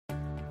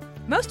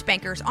Most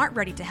bankers aren't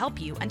ready to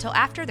help you until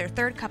after their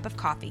third cup of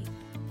coffee.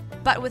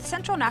 But with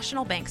Central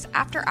National Bank's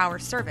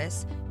after-hours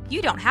service,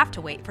 you don't have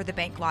to wait for the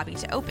bank lobby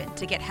to open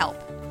to get help.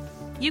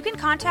 You can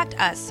contact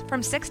us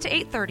from 6 to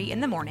 8:30 in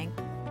the morning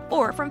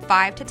or from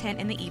 5 to 10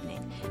 in the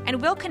evening,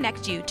 and we'll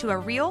connect you to a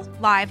real,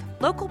 live,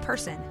 local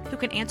person who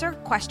can answer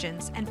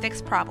questions and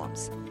fix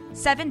problems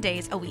 7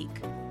 days a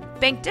week.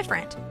 Bank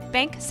different.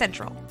 Bank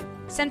Central.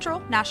 Central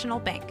National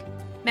Bank.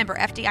 Member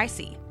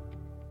FDIC.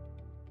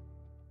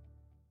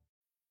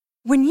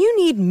 When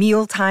you need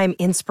mealtime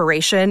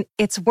inspiration,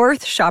 it's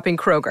worth shopping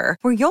Kroger,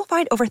 where you'll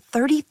find over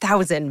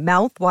 30,000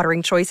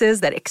 mouth-watering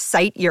choices that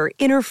excite your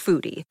inner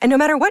foodie. And no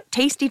matter what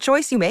tasty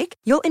choice you make,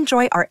 you'll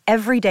enjoy our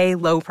everyday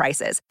low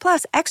prices,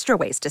 plus extra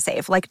ways to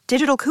save, like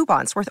digital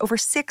coupons worth over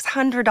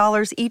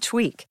 $600 each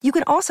week. You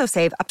can also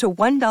save up to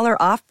 $1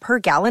 off per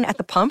gallon at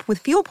the pump with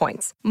fuel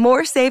points.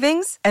 More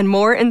savings and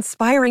more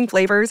inspiring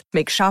flavors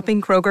make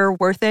shopping Kroger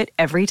worth it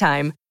every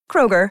time.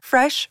 Kroger,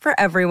 fresh for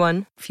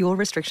everyone. Fuel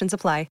restrictions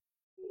apply.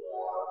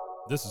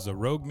 This is a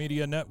Rogue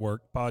Media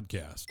Network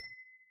podcast.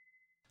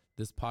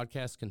 This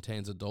podcast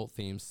contains adult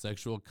themes,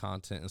 sexual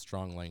content, and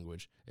strong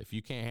language. If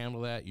you can't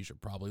handle that, you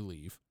should probably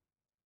leave.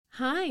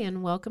 Hi,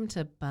 and welcome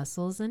to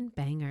Bustles and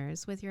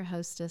Bangers with your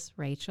hostess,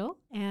 Rachel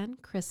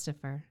and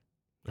Christopher.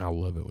 I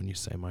love it when you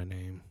say my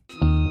name.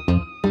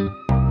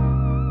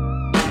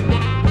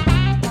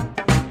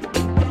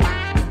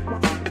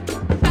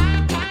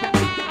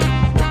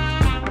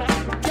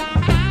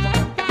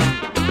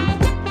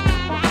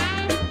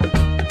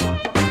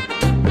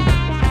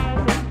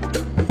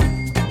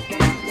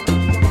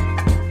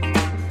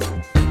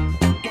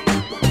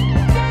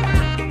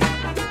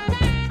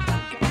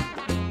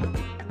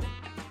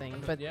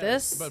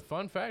 But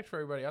fun fact for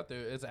everybody out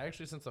there, it's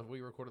actually since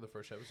we recorded the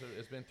first episode,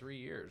 it's been 3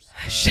 years.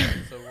 So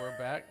we're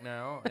back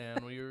now,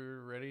 and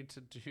we're ready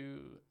to do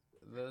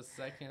the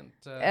second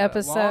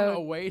episode,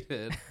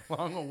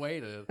 long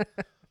awaited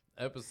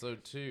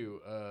episode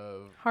 2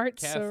 of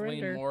Hearts Kathleen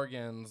Surrender.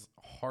 Morgan's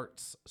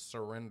Hearts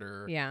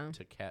Surrender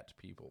to Cat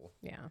People.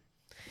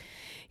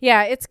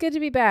 Yeah, it's good to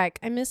be back.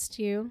 I missed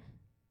you.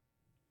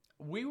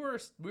 We were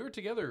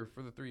together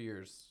for the 3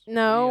 years.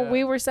 No,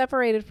 we were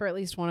separated for at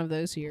least one of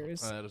those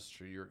years. That is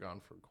true. You were gone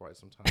for quite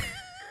some time.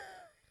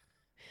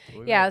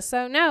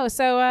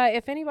 So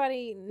if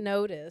anybody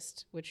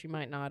noticed, which you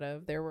might not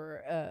have, there were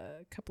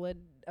a couple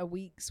of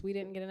weeks we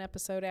didn't get an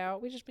episode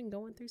out. We've just been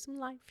going through some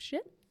life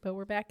shit, but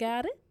we're back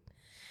at it.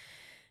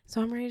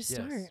 So I'm ready to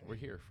start. Yes, we're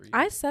here for you.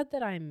 I said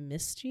that I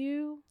missed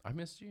you. I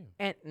missed you.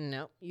 And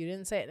no, you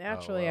didn't say it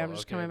naturally. I'm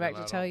just coming back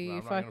to tell you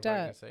you fucked up.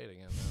 I'm not say it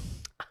again, no.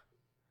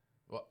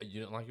 Well, you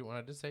didn't like it when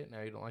I did say it.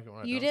 Now you don't like it when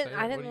I don't say it.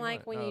 I didn't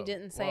like when you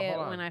didn't say it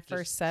when I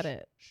first said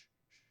it.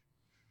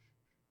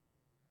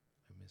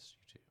 I missed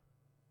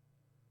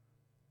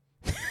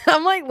you too.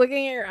 I'm like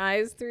looking at your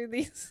eyes through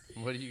these.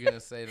 What are you gonna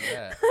say to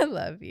that? I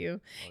love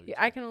you.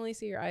 I can only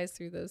see your eyes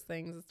through those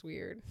things. It's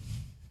weird.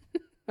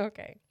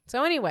 Okay.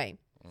 So anyway,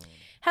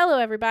 hello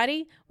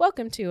everybody.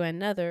 Welcome to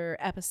another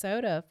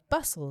episode of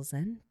Bustles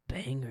and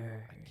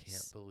Bangers. I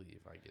can't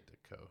believe I get to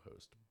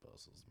co-host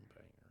Bustles and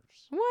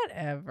Bangers.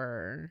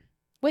 Whatever.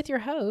 With your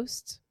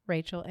hosts,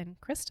 Rachel and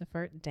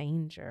Christopher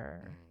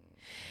Danger.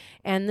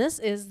 And this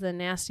is the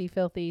nasty,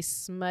 filthy,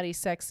 smutty,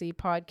 sexy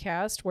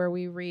podcast where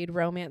we read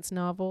romance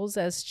novels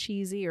as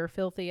cheesy or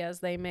filthy as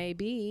they may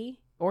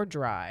be, or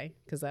dry,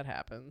 because that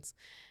happens,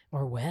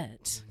 or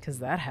wet, because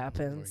that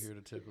happens. We're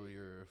here to tickle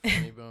your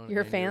funny bone.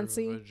 Your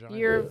fancy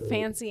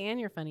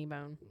and your funny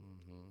bone.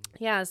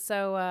 Yeah,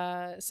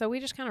 so we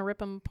just kind of rip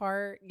them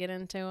apart, get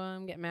into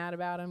them, get mad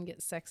about them,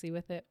 get sexy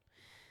with it,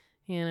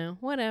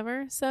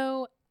 whatever.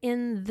 So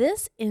in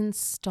this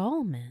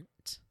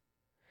installment,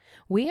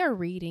 we are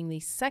reading the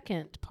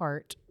second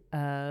part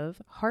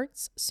of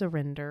Hearts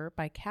Surrender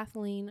by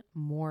Kathleen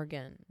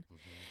Morgan.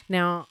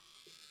 Now,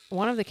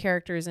 one of the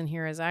characters in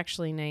here is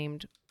actually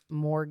named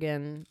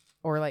Morgan,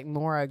 or like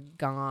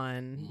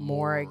Morrigan.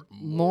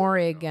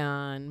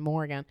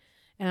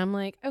 And I'm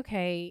like,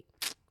 okay,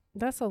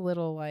 that's a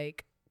little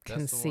like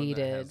conceited.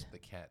 The one that has the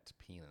cat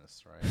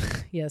penis, right?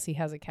 Yes, he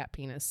has a cat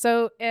penis.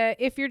 So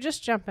if you're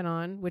just jumping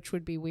on, which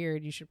would be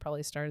weird, you should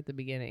probably start at the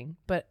beginning.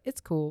 But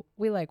it's cool.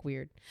 We like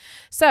weird.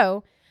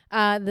 So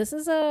this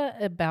is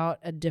about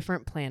a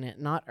different planet,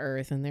 not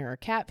Earth. And there are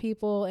cat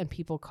people and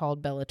people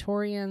called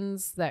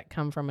Bellatorians that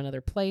come from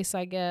another place,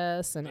 I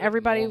guess. And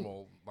everybody...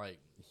 Normal, like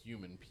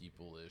human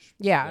people-ish.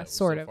 Yeah,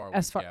 sort of.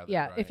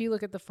 Right? If you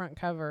look at the front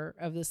cover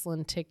of this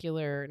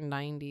lenticular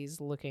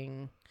 90s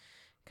looking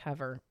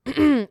cover.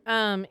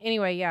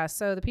 Anyway, yeah,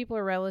 so the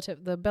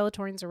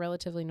Bellatorians are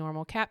relatively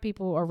normal. Cat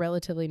people are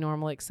relatively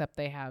normal, except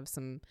they have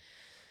some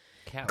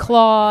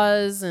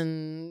claws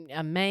and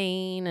a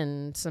mane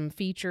and some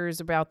features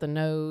about the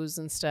nose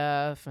and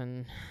stuff,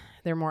 and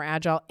they're more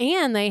agile,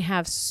 and they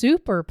have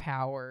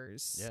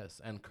superpowers. Yes,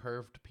 and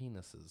curved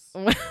penises.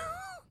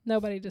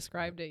 Nobody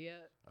described it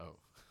yet. Oh.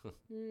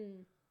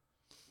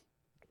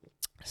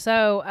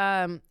 So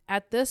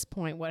at this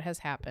point, what has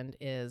happened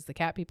is the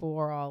cat people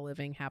are all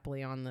living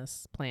happily on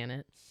this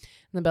planet.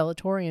 And the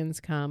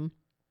Bellatorians come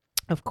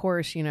of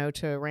course,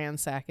 to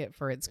ransack it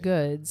for its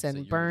goods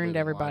and burned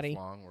everybody.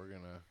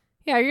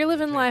 Yeah, you're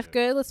living life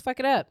good. Let's fuck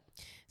it up.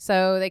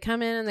 So they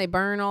come in and they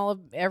burn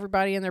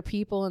everybody and their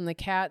people, and the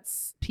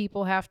cat's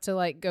people have to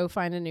like go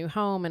find a new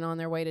home. And on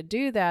their way to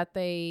do that,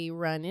 they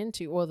run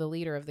into, the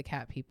leader of the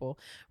cat people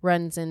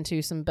runs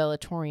into some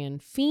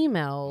Bellatorian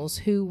females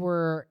who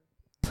were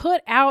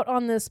put out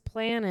on this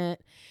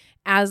planet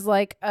as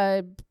like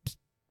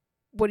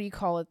what do you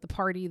call it? The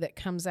party that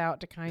comes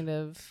out to kind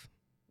of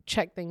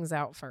check things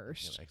out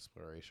first. An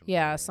exploration.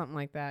 Yeah, program. something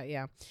like that.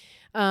 Yeah.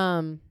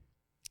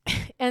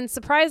 And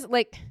surprise,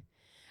 like,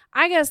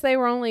 I guess they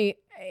were only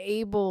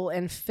able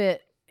and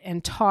fit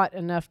and taught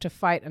enough to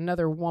fight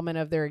another woman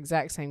of their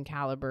exact same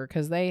caliber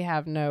because they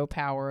have no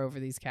power over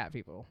these cat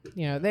people.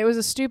 There was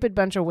a stupid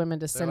bunch of women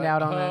to send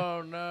out on a...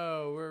 Oh,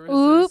 no,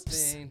 we're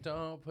resisting. Oops.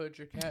 Don't put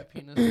your cat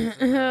penis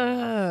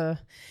in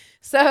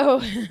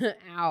So,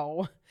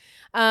 ow.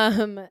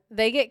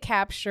 They get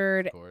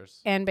captured, of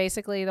course. And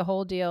basically the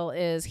whole deal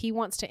is he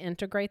wants to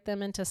integrate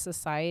them into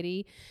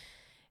society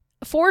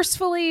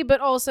forcefully, but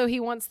also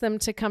he wants them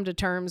to come to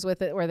terms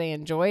with it where they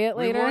enjoy it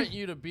later. We want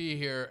you to be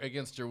here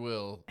against your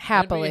will.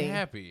 Happily. And be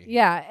happy.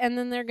 Yeah, and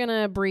then they're going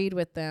to breed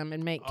with them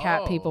and make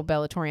cat people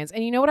Bellatorians.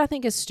 And you know what I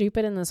think is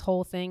stupid in this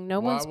whole thing?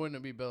 Why wouldn't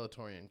it be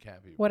Bellatorian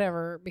cat people?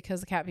 Whatever,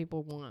 because the cat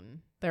people won.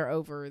 They're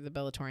over the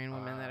Bellatorian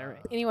women that are...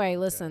 Anyway,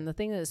 listen, the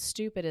thing that is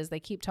stupid is they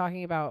keep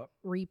talking about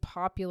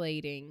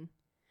repopulating,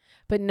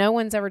 but no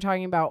one's ever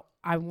talking about,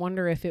 I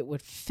wonder if it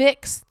would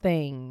fix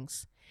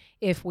things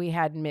if we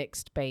had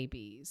mixed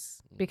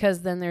babies,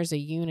 because then there's a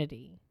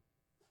unity.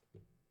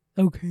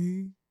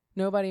 Okay.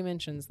 Nobody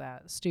mentions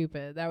that.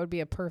 Stupid. That would be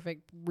a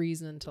perfect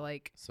reason to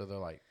like... So they're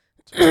like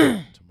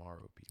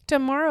tomorrow people.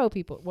 Tomorrow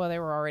people. Well, they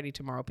were already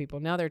tomorrow people.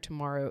 Now they're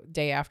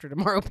day after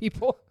tomorrow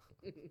people.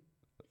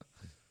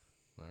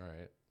 All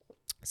right.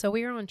 So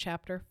we are on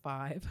chapter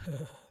 5,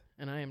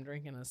 and I am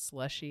drinking a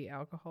slushy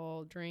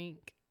alcohol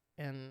drink.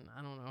 And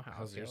I don't know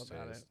how I feel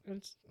about it.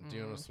 Do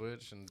you want to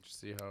switch and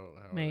see how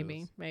maybe,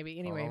 it is? Maybe.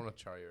 Anyway. I want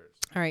to try yours.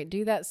 All right,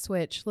 do that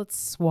switch. Let's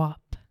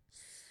swap.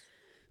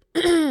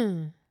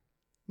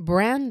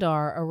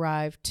 Brandar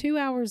arrived 2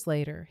 hours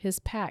later, his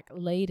pack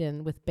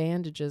laden with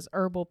bandages,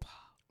 herbal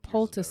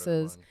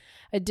poultices,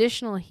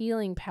 additional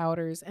healing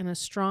powders, and a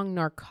strong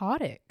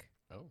narcotic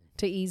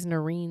to ease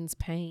Noreen's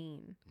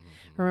pain.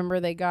 Mm-hmm. Remember,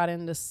 they got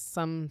into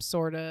some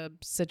sort of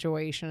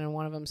situation and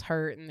one of them's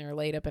hurt and they're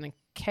laid up in a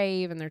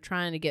cave and they're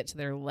trying to get to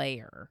their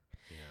lair.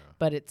 Yeah.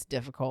 But it's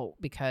difficult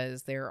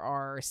because there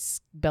are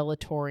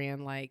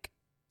Bellatorian, like,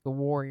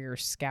 warrior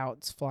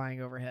scouts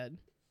flying overhead.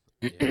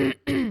 Yeah.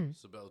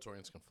 So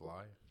Bellatorians can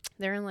fly?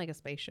 They're in like a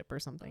spaceship or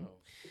something.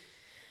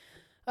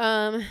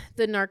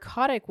 The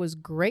narcotic was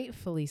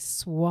gratefully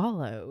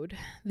swallowed.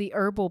 The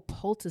herbal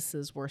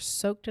poultices were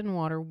soaked in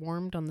water,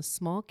 warmed on the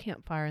small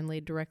campfire, and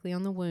laid directly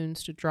on the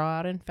wounds to draw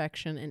out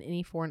infection and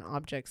any foreign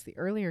objects the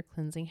earlier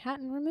cleansing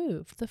hadn't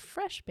removed. The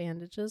fresh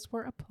bandages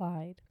were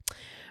applied.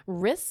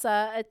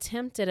 Rissa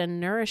attempted a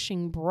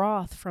nourishing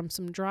broth from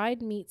some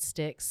dried meat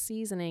sticks,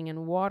 seasoning,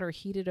 and water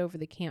heated over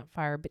the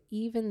campfire, but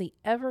even the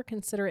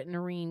ever-considerate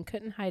Noreen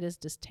couldn't hide his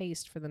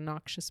distaste for the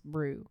noxious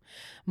brew.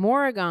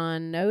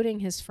 Morrigan, noting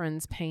his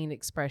friend's pained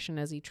expression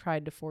as he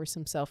tried to force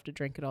himself to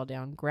drink it all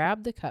down,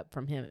 grabbed the cup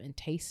from him and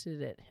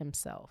tasted it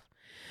himself.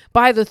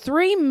 "By the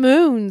 3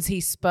 moons," he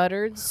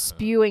sputtered,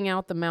 spewing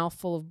out the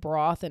mouthful of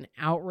broth in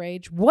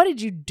outrage. "What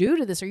did you do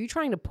to this? Are you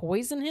trying to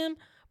poison him?"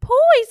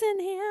 "Poison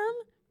him?"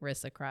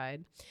 Rissa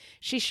cried.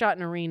 She shot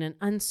Noreen an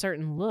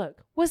uncertain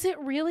look. "Was it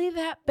really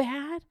that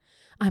bad?"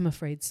 "I'm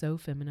afraid so,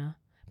 Femina,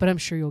 but I'm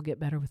sure you'll get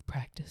better with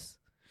practice."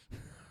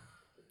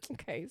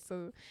 Okay,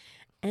 so...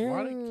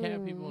 Why do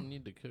cat people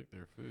need to cook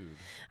their food?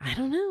 I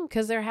don't know,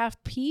 because they're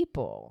half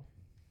people.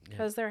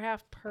 Because they're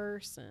half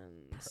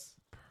persons.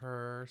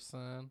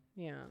 Person?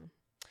 Yeah.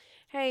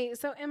 Hey,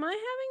 so am I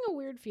having a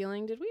weird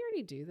feeling? Did we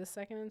already do the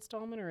second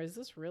installment, or is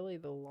this really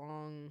the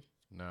long...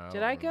 No.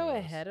 Did I go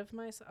ahead of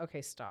myself?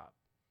 Okay, stop.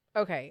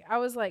 Okay, I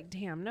was like,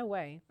 damn, no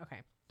way.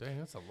 Okay. Dang,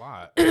 that's a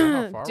lot.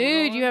 How far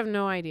Dude, you have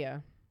no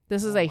idea.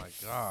 This is a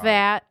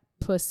fat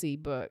pussy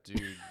book.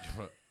 Dude,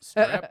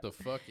 strap the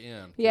fuck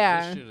in.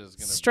 Yeah. This shit is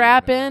gonna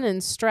strap in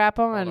and strap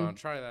on. Hold on,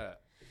 try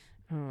that.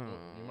 You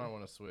might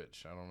want to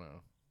switch. I don't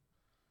know.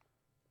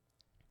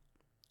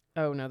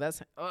 Oh, no,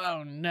 that's...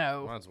 Oh,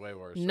 no. Mine's way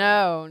worse.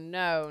 No.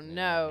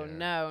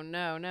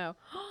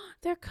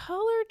 They're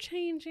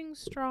color-changing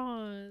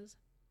straws.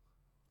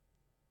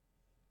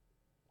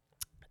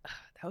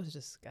 That was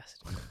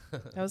disgusting.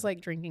 That was like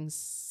drinking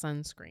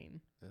sunscreen.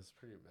 That's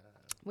pretty bad.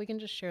 We can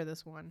just share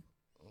this one.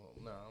 Well,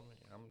 no,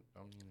 I'm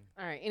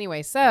all right.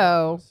 Anyway,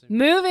 so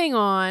moving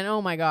on.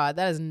 Oh my God,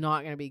 that is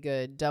not going to be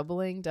good. Double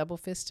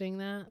fisting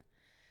that.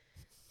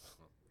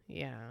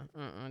 Yeah.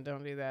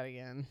 Don't do that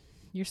again.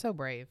 You're so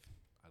brave.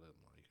 I didn't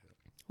like it.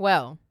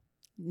 Well,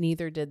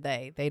 neither did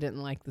they. They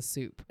didn't like the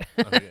soup.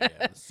 Yeah.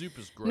 The soup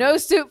is gross. No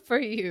soup for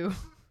you.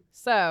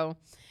 So.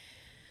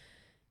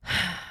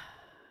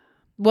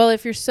 Well,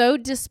 if you're so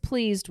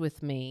displeased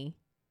with me,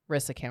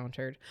 Rissa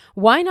countered.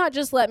 Why not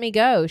just let me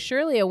go?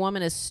 Surely a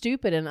woman as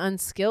stupid and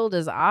unskilled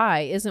as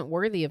I isn't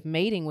worthy of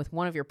mating with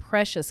one of your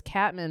precious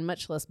catmen,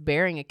 much less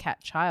bearing a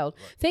cat child.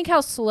 Right. Think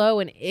how slow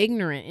and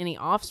ignorant any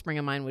offspring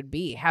of mine would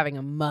be, having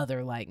a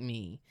mother like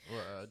me.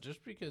 Well,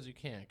 just because you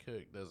can't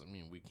cook doesn't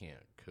mean we can't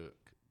cook,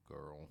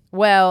 girl.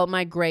 Well,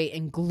 my great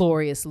and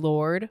glorious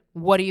lord,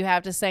 what do you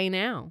have to say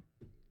now?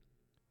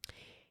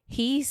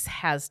 He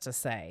has to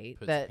say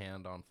Puts that...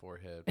 hand on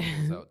forehead,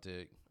 pulls out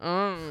dick.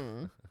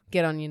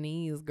 Get on your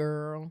knees,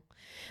 girl.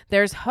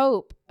 There's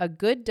hope. A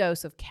good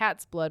dose of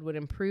cat's blood would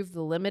improve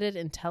the limited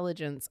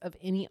intelligence of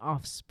any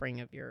offspring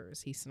of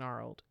yours, he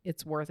snarled.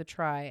 It's worth a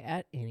try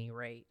at any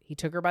rate. He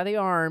took her by the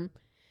arm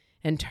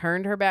and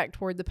turned her back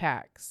toward the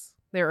packs.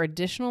 There are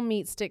additional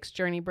meat sticks,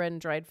 journey bread,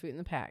 and dried fruit in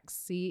the packs.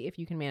 See if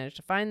you can manage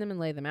to find them and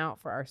lay them out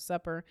for our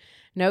supper.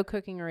 No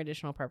cooking or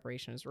additional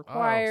preparation is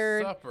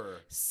required. Oh, supper.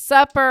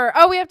 Supper.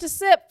 Oh, we have to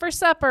sip for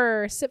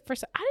supper. Sip for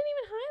supper. I didn't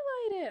even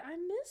highlight it. I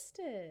missed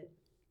it.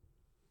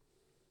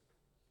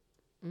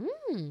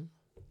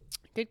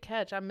 Good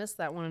catch. I missed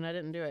that one and I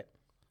didn't do it.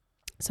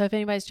 So if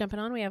anybody's jumping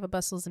on, we have a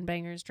Bustles and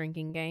Bangers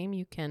drinking game.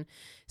 You can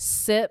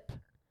sip,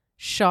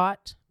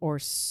 shot, or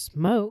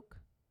smoke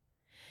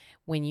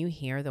when you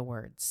hear the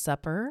word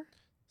supper.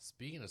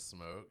 Speaking of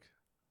smoke,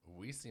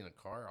 we seen a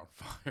car on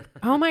fire.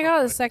 Oh my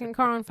God, the second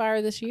car on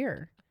fire this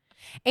year.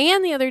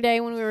 And the other day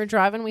when we were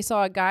driving, we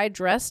saw a guy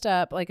dressed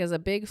up like as a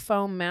big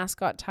foam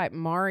mascot type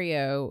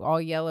Mario,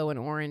 all yellow and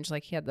orange,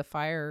 like he had the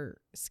fire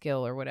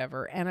skill or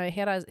whatever. And he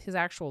had his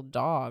actual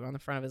dog on the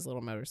front of his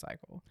little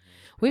motorcycle.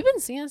 We've been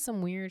seeing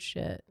some weird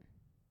shit.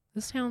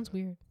 This town's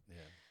weird.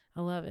 Yeah.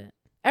 I love it.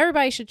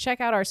 Everybody should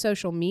check out our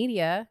social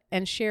media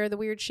and share the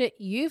weird shit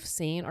you've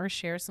seen or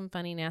share some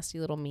funny, nasty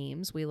little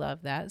memes. We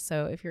love that.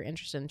 So if you're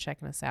interested in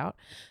checking us out,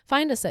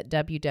 find us at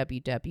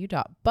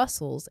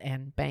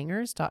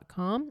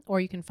www.bustlesandbangers.com, or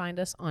you can find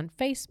us on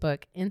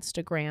Facebook,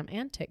 Instagram,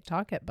 and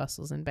TikTok at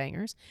Bustles and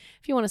Bangers.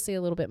 If you want to see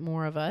a little bit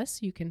more of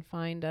us, you can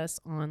find us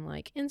on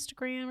like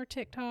Instagram or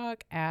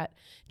TikTok at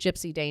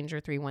Gypsy Danger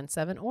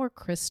 317 or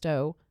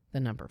Christo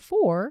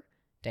 4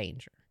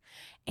 Danger.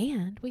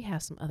 And we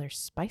have some other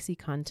spicy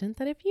content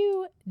that if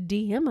you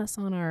DM us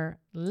on our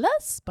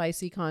less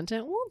spicy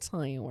content, we'll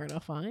tell you where to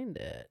find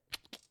it.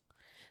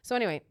 So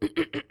anyway,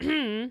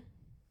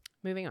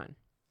 moving on.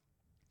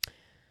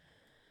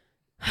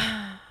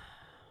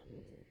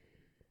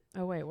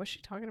 Oh, wait, what's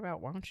she talking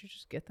about? Why don't you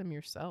just get them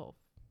yourself?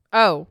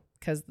 Oh,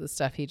 because the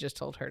stuff he just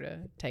told her to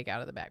take out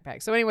of the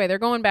backpack. So anyway, they're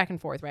going back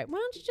and forth, right? Why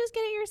don't you just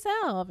get it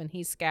yourself? And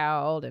he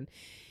scowled and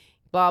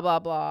blah, blah,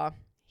 blah.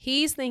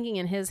 He's thinking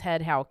in his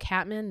head how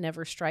catmen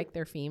never strike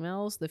their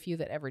females. The few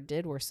that ever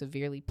did were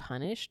severely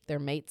punished, their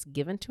mates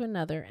given to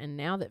another, and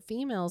now that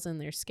females in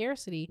their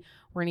scarcity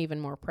were an even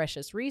more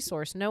precious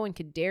resource, no one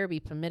could dare be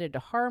permitted to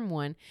harm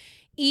one,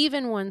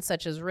 even one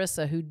such as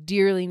Rissa, who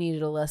dearly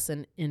needed a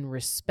lesson in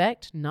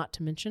respect, not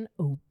to mention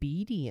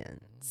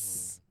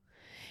obedience.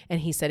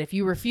 And he said, if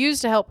you refuse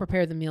to help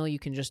prepare the meal, you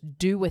can just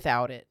do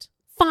without it.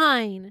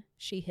 Fine,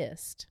 she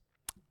hissed.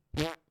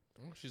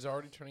 She's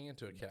already turning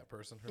into a cat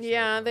person herself.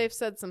 Yeah, they've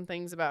said some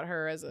things about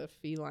her as a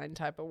feline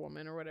type of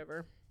woman or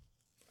whatever.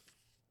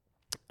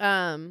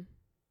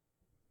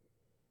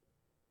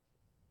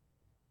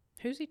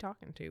 Who's he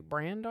talking to?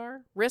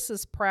 Brandar?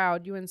 Rissa's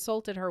proud. You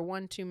insulted her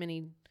one too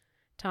many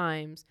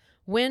times.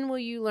 When will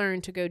you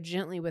learn to go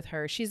gently with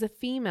her? She's a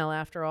female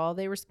after all.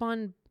 They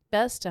respond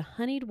best to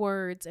honeyed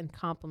words and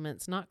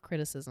compliments, not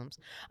criticisms.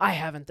 I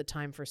haven't the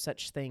time for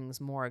such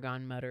things,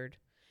 Morrigan muttered.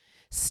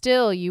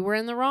 Still, you were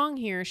in the wrong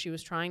here. She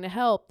was trying to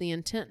help. The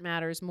intent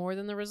matters more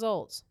than the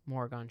results.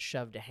 Morrigan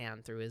shoved a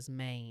hand through his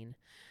mane.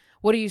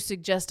 What do you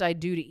suggest I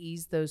do to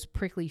ease those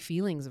prickly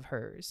feelings of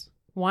hers?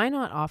 Why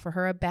not offer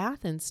her a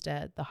bath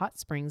instead? The hot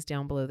springs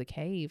down below the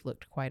cave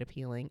looked quite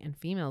appealing, and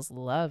females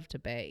love to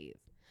bathe.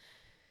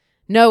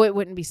 No, it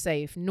wouldn't be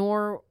safe,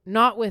 nor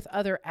not with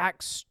other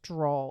atroxes?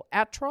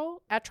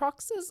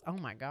 Oh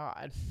my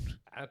God.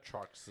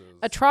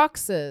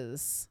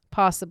 Atroxes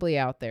possibly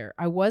out there.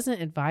 I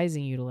wasn't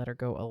advising you to let her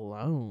go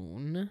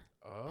alone.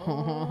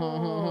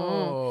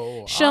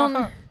 Oh.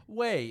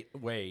 Wait.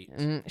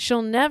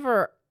 She'll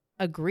never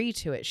agree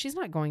to it. She's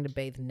not going to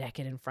bathe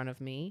naked in front of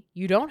me.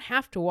 You don't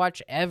have to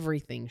watch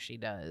everything she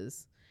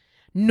does.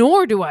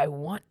 Nor do I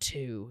want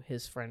to,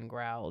 his friend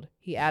growled.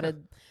 He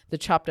added the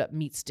chopped up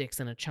meat sticks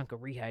and a chunk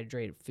of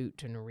rehydrated fruit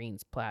to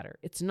Noreen's platter.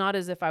 It's not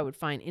as if I would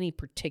find any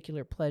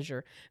particular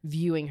pleasure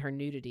viewing her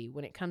nudity.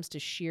 When it comes to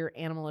sheer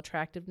animal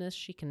attractiveness,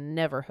 she can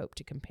never hope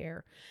to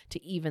compare to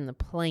even the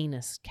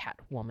plainest cat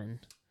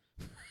woman.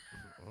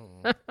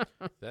 Is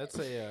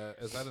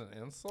that an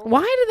insult?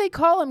 Why do they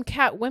call them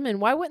cat women?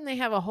 Why wouldn't they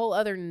have a whole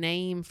other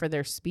name for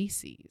their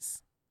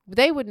species?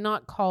 They would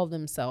not call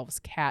themselves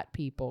cat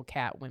people,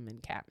 cat women,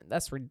 catmen.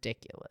 That's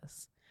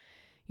ridiculous.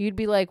 You'd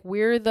be like,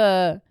 we're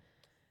the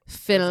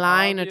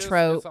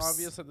felinotropes. It's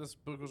obvious that this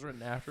book was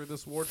written after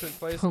this war took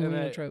place.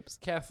 Felinotropes.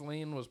 And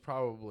Kathleen was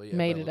probably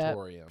made a it up.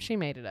 Valedictorian. She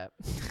made it up.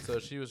 So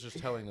she was just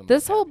telling them.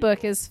 This whole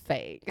book is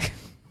fake.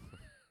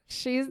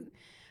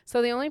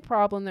 So the only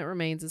problem that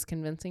remains is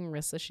convincing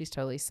Rissa she's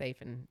totally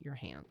safe in your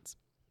hands.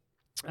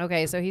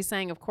 Okay, so he's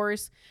saying, of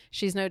course,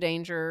 she's no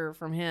danger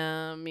from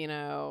him. You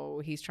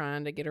know, he's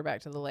trying to get her back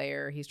to the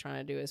lair. He's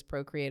trying to do his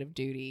procreative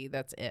duty.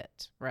 That's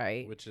it,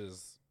 right? Which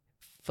is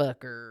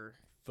fuck her.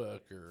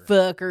 Fuck her.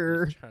 Fuck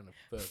her. He's trying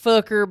to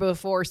fuck her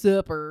before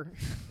supper.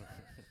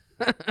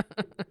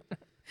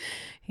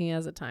 He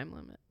has a time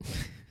limit.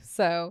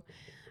 So,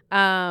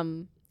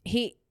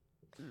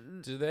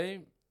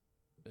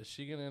 is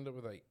she gonna end up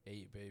with like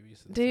 8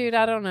 babies? Dude,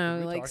 I don't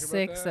know, like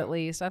 6 at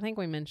least. I think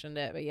we mentioned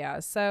it, but yeah.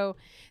 So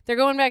they're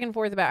going back and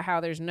forth about how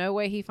there's no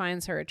way he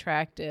finds her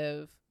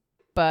attractive,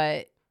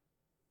 but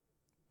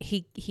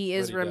he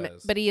is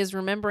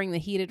remembering the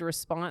heated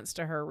response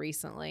to her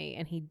recently,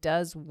 and he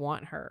does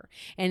want her,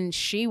 and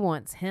she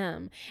wants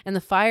him, and the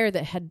fire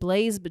that had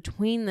blazed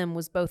between them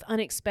was both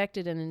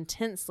unexpected and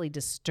intensely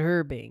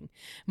disturbing.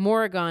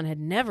 Morrigan had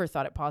never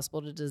thought it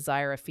possible to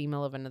desire a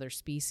female of another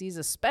species,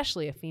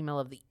 especially a female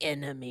of the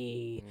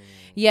enemy.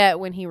 Yet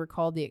when he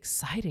recalled the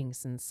exciting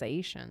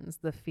sensations,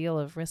 the feel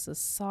of Rissa's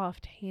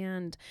soft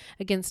hand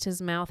against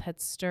his mouth had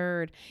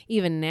stirred.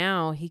 Even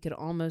now he could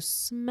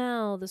almost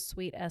smell the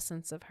sweet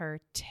essence of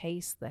her,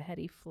 taste the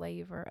heady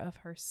flavor of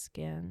her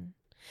skin.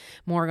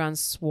 Morgan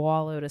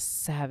swallowed a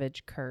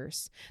savage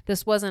curse.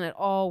 This wasn't at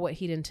all what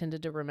he'd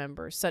intended to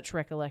remember. Such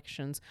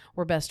recollections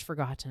were best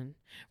forgotten.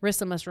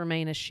 Rissa must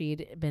remain as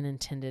she'd been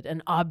intended,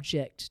 an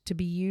object to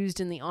be used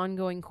in the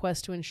ongoing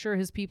quest to ensure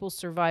his people's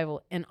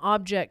survival. An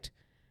object,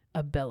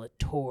 a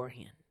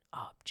Bellatorian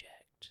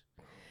object.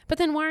 But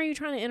then why are you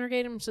trying to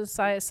integrate him to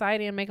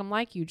society and make him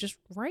like you? Just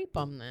rape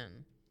him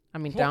then. I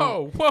mean,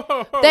 don't.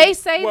 Whoa. They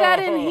say that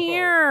in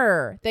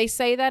here. They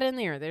say that in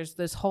there. There's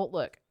this whole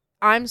look.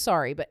 I'm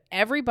sorry, but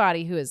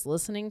everybody who is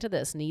listening to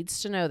this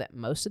needs to know that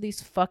most of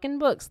these fucking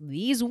books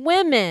these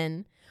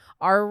women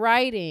are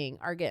writing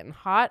are getting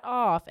hot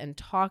off and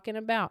talking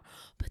about,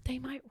 but they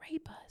might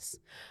rape us.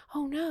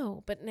 Oh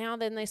no. But now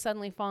then they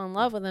suddenly fall in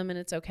love with them and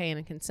it's okay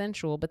and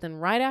consensual. But then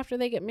right after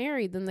they get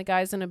married, then the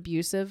guy's an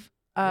abusive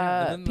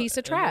piece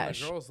of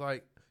trash. And the girl's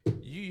like,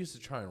 you used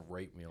to try and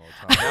rape me all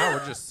the time. Now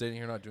we're just sitting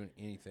here not doing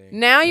anything.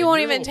 Now you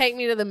won't even take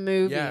me to the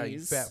movies. Yeah, you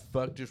fat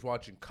fuck just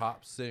watching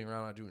cops sitting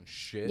around not doing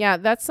shit. Yeah,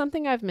 that's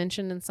something I've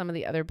mentioned in some of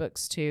the other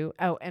books too.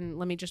 Oh, and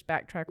let me just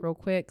backtrack real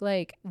quick.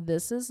 Like,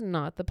 this is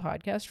not the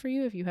podcast for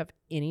you if you have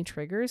any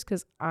triggers,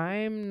 because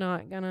I'm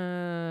not going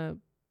to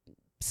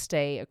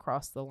stay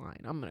across the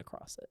line. I'm going to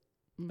cross it.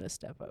 I'm going to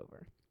step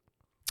over.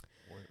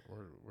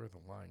 We're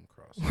the line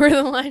crossers. We're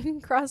the line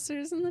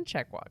crossers and the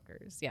check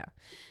walkers. Yeah.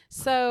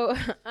 So,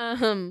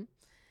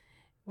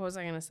 what was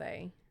I going to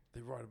say? They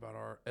write about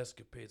our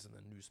escapades in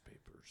the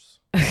newspapers.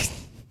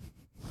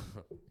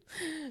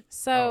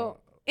 So,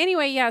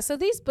 anyway, yeah. So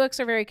these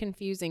books are very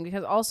confusing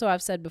because also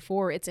I've said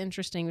before, it's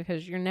interesting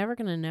because you're never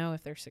going to know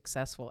if they're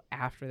successful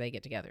after they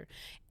get together.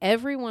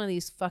 Every one of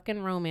these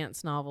fucking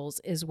romance novels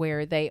is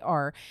where they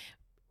are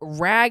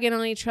ragging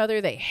on each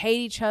other. They hate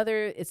each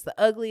other. It's the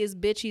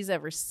ugliest bitch he's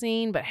ever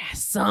seen, but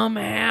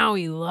somehow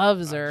he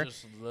loves her. I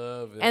just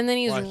love it. And then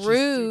he's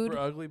rude. She's super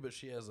ugly, but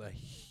she has a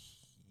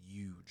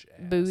huge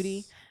ass.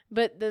 Booty.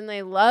 But then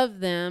they love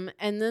them,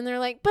 and then they're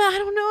like, but I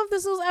don't know if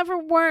this will ever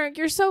work.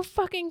 You're so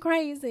fucking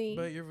crazy.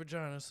 But your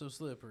vagina's so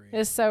slippery.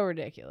 It's so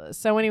ridiculous.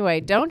 So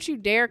anyway, don't you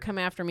dare come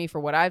after me for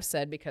what I've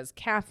said, because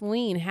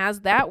Kathleen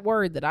has that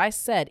word that I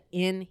said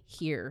in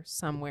here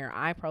somewhere.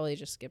 I probably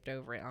just skipped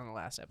over it on the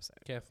last episode.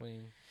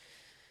 Kathleen.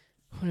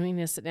 When we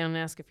need to sit down and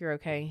ask if you're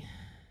okay.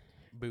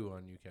 Boo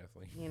on you,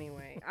 Kathleen.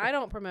 Anyway, I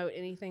don't promote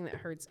anything that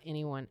hurts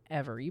anyone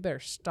ever. You better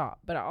stop.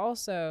 But I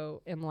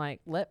also am like,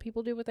 let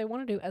people do what they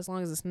want to do as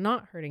long as it's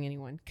not hurting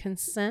anyone.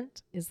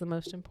 Consent is the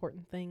most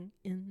important thing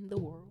in the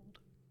world.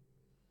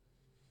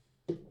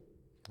 Yeah,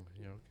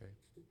 okay.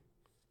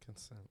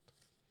 Consent.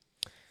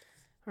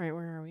 All right,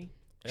 where are we?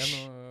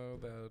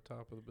 And the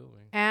top of the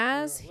building.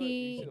 As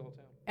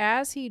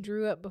he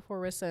drew up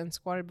before Rissa and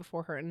squatted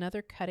before her,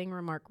 another cutting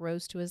remark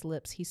rose to his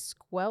lips. He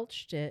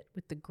squelched it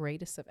with the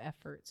greatest of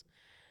efforts.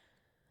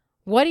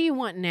 What do you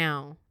want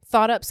now?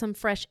 Thought up some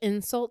fresh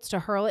insults to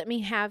hurl at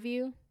me, have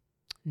you?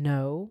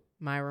 No,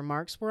 my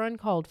remarks were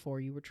uncalled for.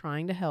 You were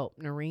trying to help.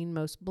 Noreen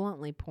most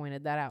bluntly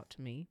pointed that out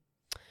to me.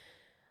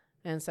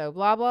 And so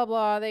blah, blah,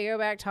 blah. They go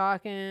back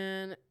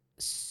talking.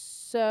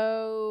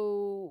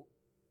 So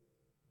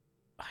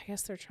I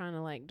guess they're trying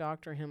to like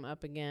doctor him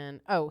up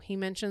again. Oh, he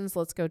mentions,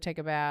 let's go take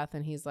a bath.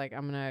 And he's like,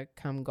 I'm going to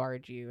come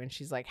guard you. And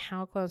she's like,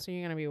 how close are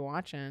you going to be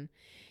watching?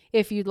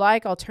 If you'd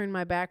like, I'll turn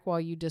my back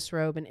while you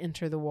disrobe and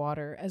enter the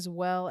water, as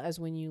well as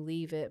when you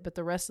leave it. But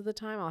the rest of the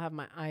time, I'll have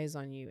my eyes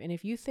on you. And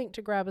if you think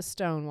to grab a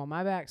stone while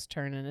my back's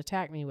turned and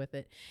attack me with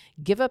it,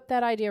 give up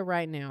that idea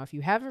right now. If you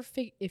haven't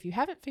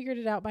figured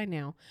it out by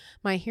now,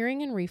 my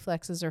hearing and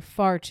reflexes are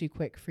far too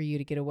quick for you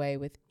to get away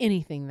with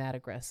anything that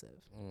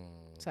aggressive.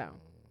 So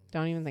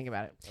don't even think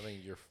about it. I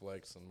think you're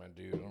flexing, my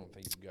dude. I don't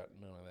think you got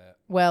none of that.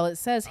 Well, it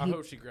says I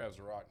hope she grabs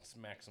a rock and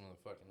smacks him in the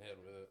fucking head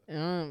with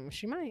it.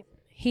 She might.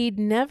 He'd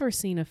never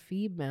seen a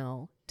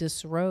female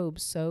disrobe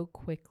so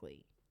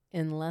quickly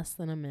in less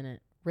than a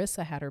minute.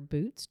 Rissa had her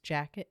boots,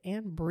 jacket,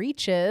 and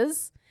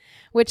breeches,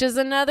 which is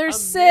another A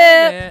sip.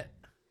 minute.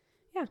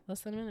 Yeah,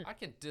 less than a minute. I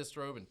can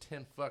disrobe in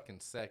 10 fucking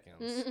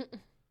seconds.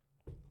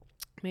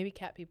 Maybe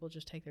cat people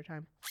just take their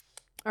time.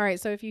 All right,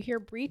 so if you hear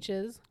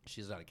breeches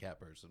She's not a cat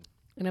person.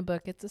 in a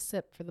book, it's a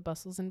sip for the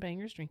Bustles and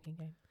Bangers drinking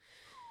game.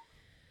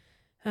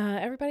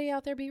 Everybody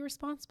out there, be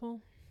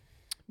responsible.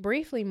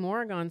 Briefly,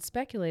 Morrigan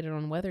speculated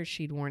on whether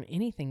she'd worn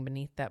anything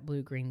beneath that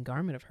blue-green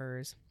garment of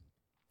hers.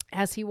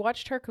 As he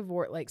watched her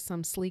cavort like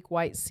some sleek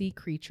white sea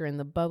creature in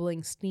the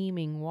bubbling,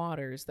 steaming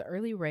waters, the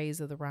early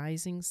rays of the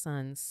rising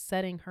sun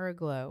setting her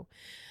aglow.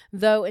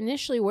 Though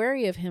initially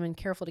wary of him and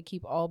careful to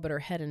keep all but her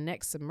head and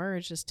neck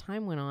submerged as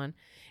time went on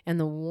and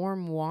the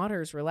warm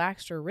waters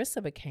relaxed her,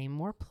 Rissa became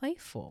more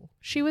playful.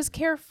 She was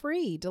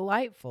carefree,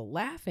 delightful,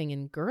 laughing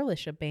in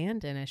girlish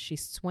abandon as she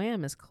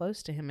swam as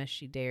close to him as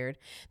she dared,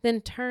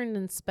 then turned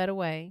and sped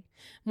away.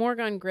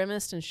 Morgan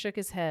grimaced and shook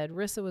his head.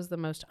 Rissa was the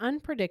most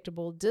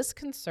unpredictable,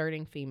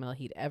 disconcerting female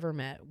he'd ever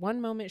met.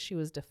 One moment she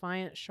was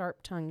defiant,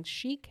 sharp-tongued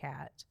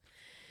she-cat.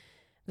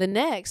 The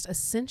next, a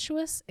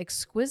sensuous,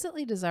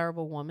 exquisitely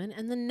desirable woman,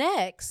 and the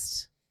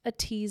next, a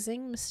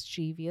teasing,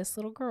 mischievous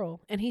little girl.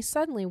 And he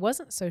suddenly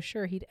wasn't so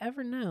sure he'd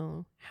ever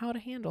know how to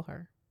handle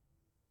her.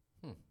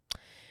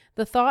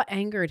 The thought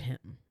angered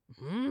him.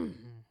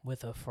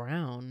 With a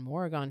frown,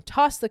 Morrigan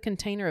tossed the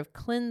container of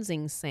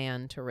cleansing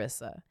sand to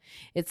Rissa.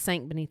 It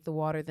sank beneath the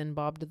water, then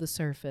bobbed to the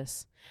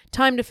surface.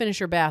 Time to finish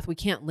your bath. We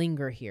can't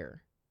linger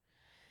here.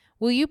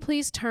 Will you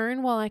please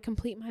turn while I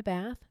complete my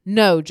bath?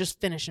 No, just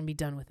finish and be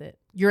done with it.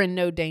 You're in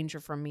no danger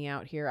from me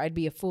out here. I'd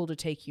be a fool to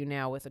take you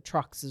now with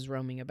Atroxes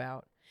roaming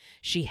about.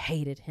 She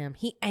hated him.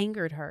 He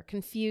angered her,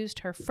 confused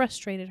her,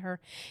 frustrated her,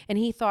 and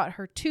he thought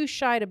her too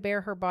shy to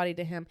bare her body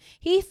to him.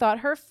 He thought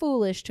her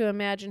foolish to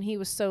imagine he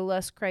was so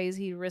less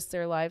crazy he'd risk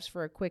their lives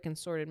for a quick and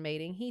sordid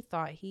mating. He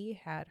thought he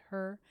had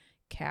her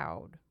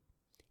cowed.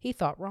 He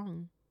thought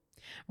wrong.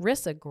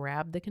 Rissa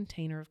grabbed the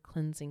container of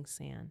cleansing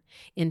sand.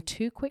 In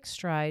 2 quick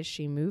strides,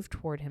 she moved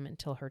toward him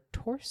until her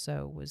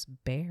torso was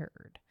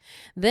bared.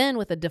 Then,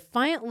 with a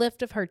defiant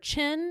lift of her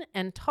chin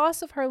and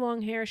toss of her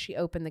long hair, she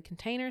opened the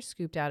container,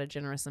 scooped out a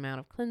generous amount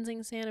of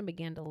cleansing sand, and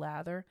began to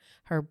lather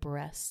her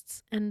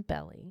breasts and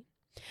belly.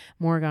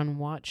 Morgan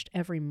watched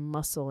every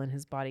muscle in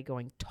his body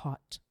going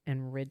taut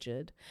and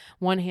rigid.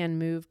 One hand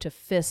moved to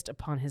fist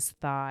upon his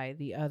thigh.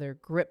 The other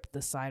gripped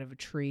the side of a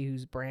tree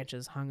whose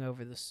branches hung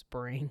over the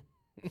spring.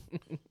 Oh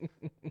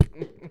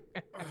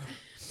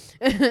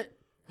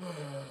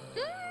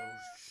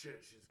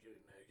shit, she's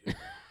getting naked.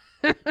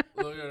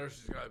 Look at her,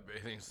 she's got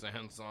bathing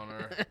sands on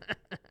her.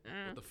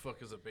 What the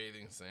fuck is a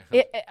bathing sand?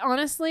 It,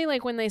 honestly,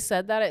 like when they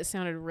said that, it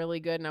sounded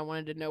really good, and I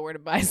wanted to know where to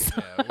buy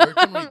some. Yeah, where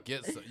can we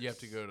get some? You have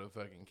to go to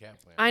fucking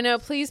Kaplan. I know.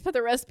 Please put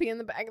the recipe in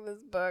the back of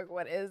this book.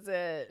 What is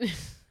it?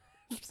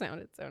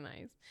 Sounded so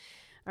nice.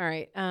 All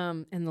right.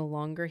 And the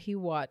longer he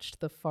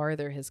watched, the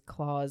farther his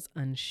claws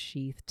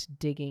unsheathed,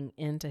 digging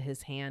into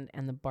his hand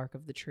and the bark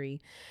of the tree.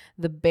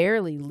 The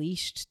barely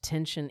leashed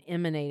tension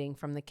emanating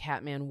from the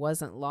Catman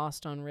wasn't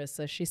lost on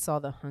Rissa. She saw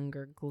the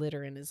hunger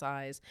glitter in his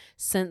eyes,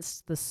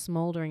 sensed the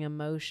smoldering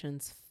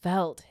emotions,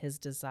 felt his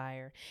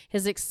desire.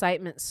 His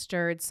excitement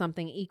stirred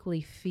something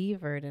equally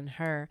fevered in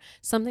her,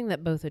 something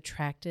that both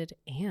attracted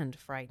and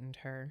frightened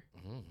her.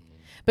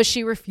 But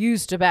she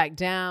refused to back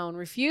down,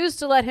 refused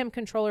to let him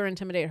control or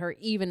intimidate her,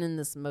 even in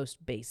this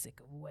most basic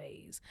of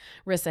ways.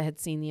 Rissa had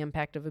seen the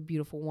impact of a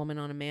beautiful woman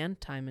on a man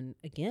time and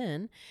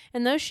again,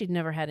 and though she'd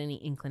never had any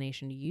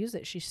inclination to use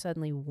it, she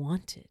suddenly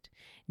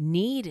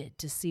needed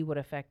to see what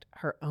effect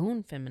her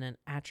own feminine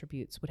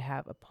attributes would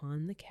have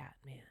upon the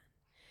Catman.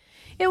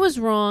 It was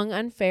wrong,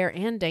 unfair,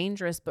 and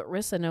dangerous, but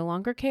Rissa no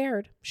longer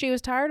cared. She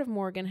was tired of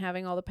Morgan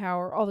having all the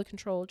power, all the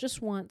control.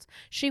 Just once,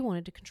 she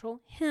wanted to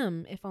control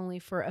him, if only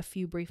for a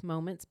few brief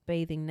moments,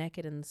 bathing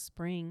naked in the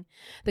spring.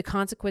 The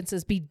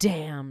consequences be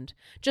damned.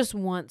 Just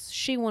once,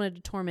 she wanted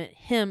to torment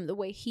him the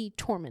way he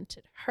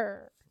tormented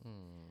her.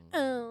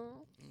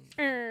 Oh.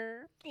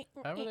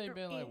 Haven't they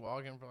been like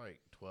walking for like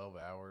 12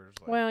 hours?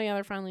 Like, Well, yeah,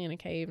 they're finally in a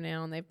cave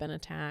now, and they've been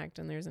attacked,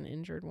 and there's an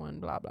injured one,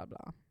 blah, blah,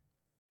 blah.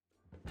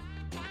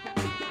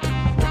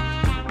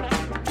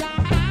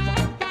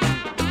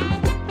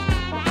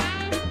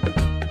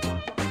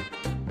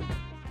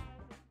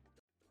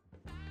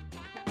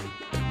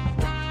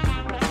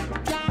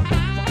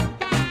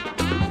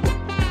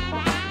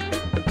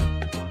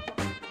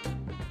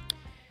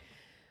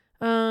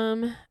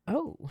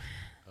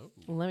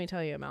 Let me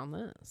tell you about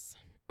this.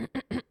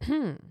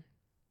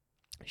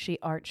 She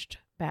arched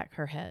back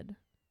her head,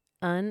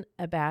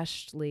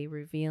 unabashedly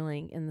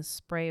revealing in the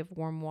spray of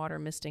warm water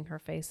misting her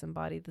face and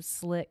body the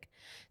slick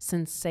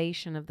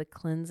sensation of the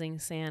cleansing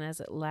sand as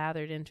it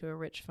lathered into a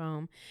rich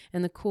foam,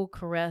 and the cool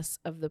caress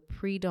of the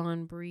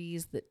pre-dawn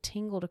breeze that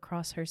tingled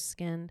across her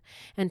skin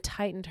and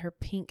tightened her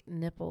pink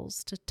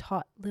nipples to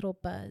taut little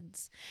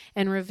buds,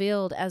 and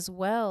revealed as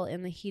well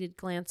in the heated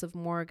glance of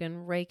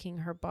Morgan, raking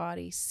her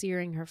body,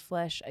 searing her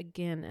flesh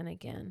again and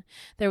again.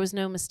 There was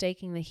no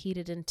mistaking the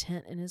heated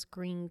intent in his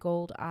green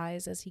gold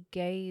eyes as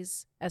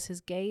his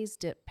gaze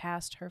dipped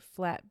past her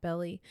flat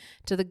belly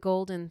to the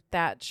golden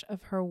thatch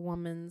of her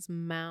woman's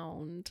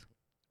mound.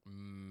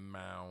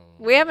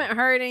 We haven't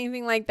heard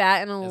anything like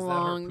that in a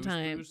long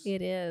time. Poos?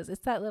 It is.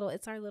 It's our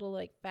little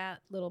like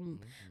fat little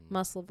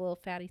muscle little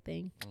fatty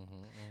thing.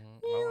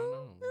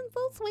 Oh, That's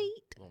so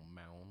sweet. Little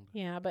mound.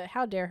 Yeah, but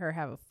how dare her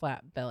have a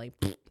flat belly?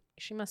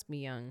 She must be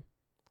young.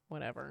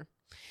 Whatever.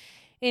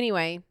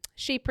 Anyway,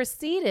 she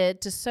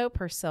proceeded to soap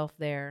herself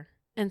there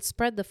and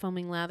spread the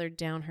foaming lather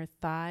down her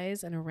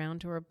thighs and around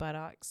to her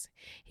buttocks.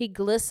 He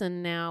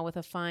glistened now with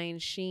a fine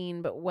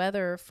sheen, but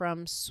whether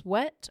from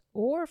sweat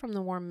or from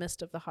the warm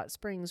mist of the hot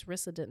springs,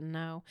 Rissa didn't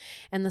know,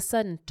 and the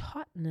sudden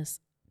tautness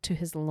to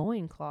his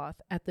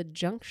loincloth at the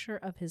juncture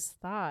of his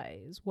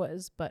thighs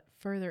was but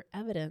further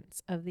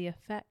evidence of the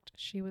effect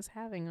she was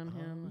having on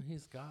him.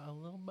 He's got a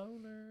little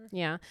boner.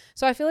 Yeah.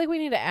 So I feel like we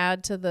need to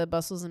add to the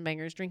Bustles and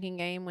Bangers drinking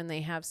game when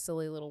they have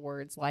silly little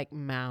words like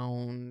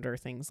mound or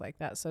things like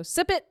that. So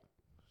sip it.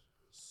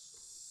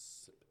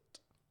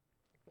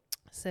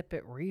 Sip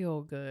it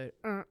real good.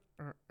 All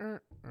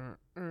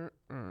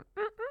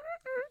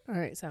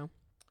right, so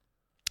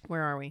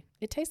where are we?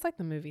 It tastes like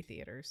the movie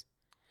theaters.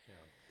 Yeah.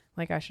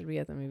 Like I should be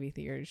at the movie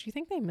theaters. Do you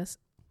think they miss?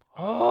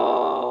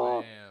 Oh,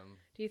 man.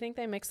 Do you think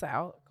they mix the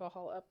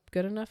alcohol up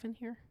good enough in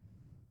here?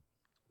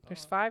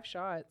 There's 5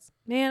 shots.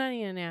 Man, I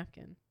need a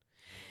napkin.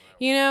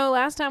 You know,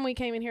 last time we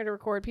came in here to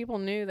record, people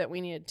knew that we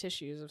needed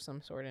tissues of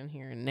some sort in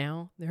here, and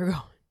now they're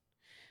gone.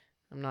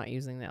 I'm not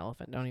using the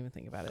elephant. Don't even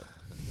think about it.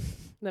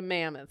 The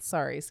mammoth.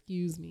 Sorry,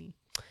 excuse me.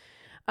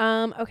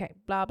 Okay,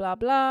 blah, blah,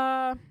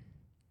 blah.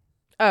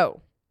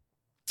 Oh,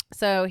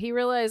 so he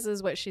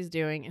realizes what she's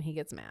doing, and he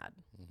gets mad.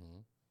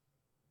 Mm-hmm.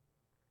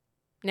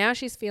 Now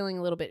she's feeling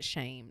a little bit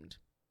shamed.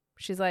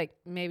 She's like,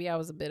 maybe I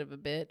was a bit of a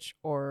bitch,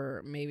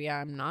 or maybe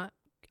I'm not.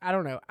 I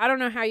don't know. I don't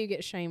know how you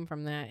get shame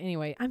from that.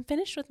 Anyway, I'm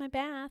finished with my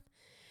bath.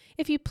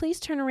 If you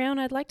please turn around,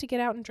 I'd like to get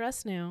out and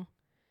dress now.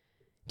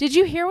 Did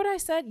you hear what I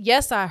said?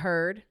 Yes, I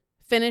heard.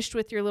 Finished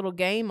with your little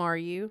game, are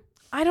you?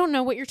 I don't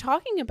know what you're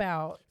talking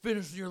about.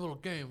 Finished your little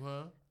game,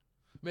 huh?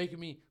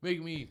 Making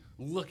me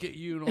look at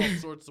you in all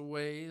sorts of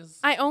ways.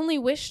 I only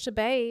wish to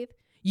bathe.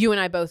 You and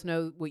I both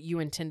know what you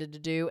intended to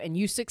do, and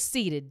you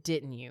succeeded,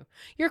 didn't you?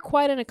 You're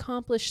quite an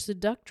accomplished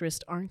seductress,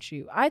 aren't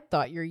you? I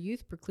thought your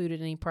youth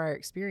precluded any prior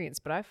experience,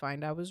 but I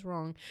find I was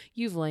wrong.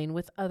 You've lain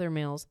with other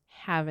males,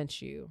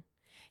 haven't you?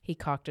 He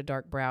cocked a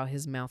dark brow,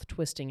 his mouth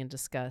twisting in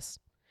disgust.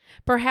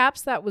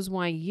 Perhaps that was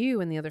why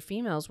you and the other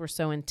females were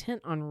so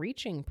intent on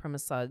reaching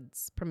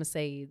Promisides.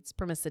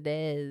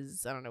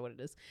 I don't know what it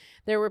is.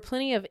 There were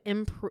plenty of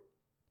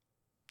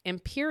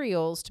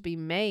imperials to be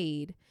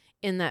made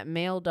in that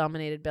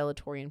male-dominated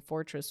Bellatorian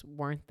fortress,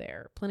 weren't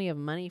there? Plenty of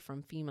money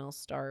from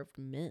female-starved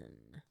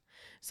men.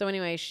 So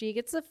anyway, she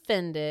gets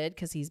offended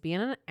because he's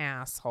being an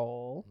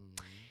asshole.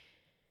 Mm-hmm.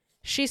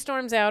 She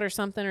storms out or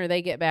something, or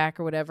they get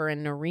back or whatever,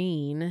 and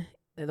Noreen,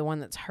 the one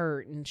that's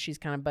hurt, and she's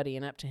kind of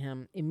buddying up to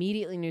him,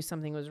 immediately knew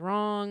something was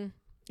wrong.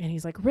 And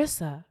he's like,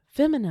 Rissa,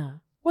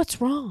 Femina,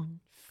 what's wrong?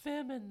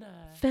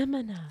 Femina.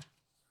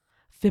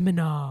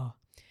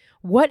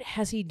 What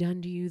has he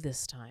done to you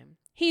this time?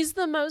 He's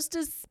the most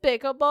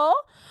despicable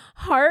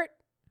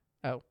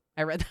Oh,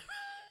 I read that.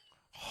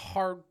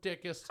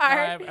 Hard-dickest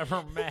I've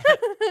ever met.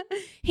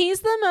 He's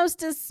the most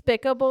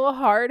despicable,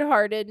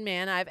 hard-hearted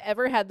man I've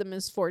ever had the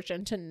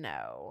misfortune to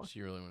know.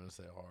 She really wanted to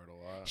say hard a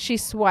lot. She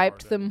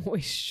swiped the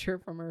moisture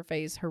from her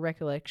face, her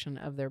recollection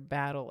of their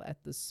battle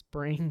at the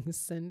spring,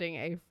 sending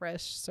a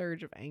fresh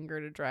surge of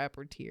anger to dry up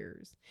her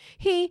tears.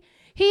 He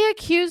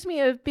accused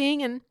me of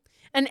being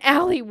an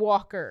alley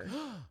walker.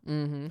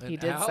 Mm-hmm. He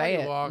did say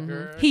it.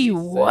 Mm-hmm. He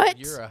what?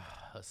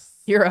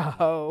 You're a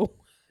hoe.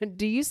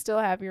 Do you still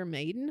have your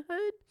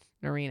maidenhood?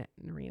 Noreen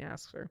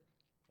asks her.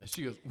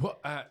 She goes, well,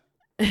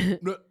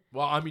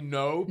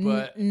 no,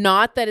 but...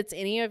 Not that it's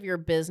any of your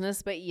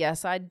business, but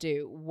yes, I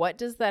do. What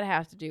does that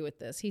have to do with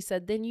this? He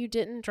said, then you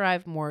didn't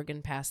drive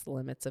Morgan past the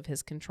limits of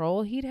his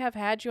control. He'd have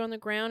had you on the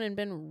ground and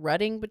been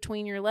rutting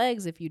between your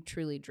legs if you'd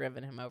truly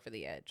driven him over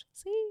the edge.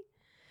 See?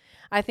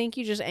 I think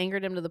you just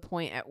angered him to the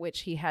point at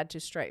which he had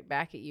to strike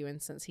back at you,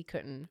 and since he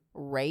couldn't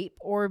rape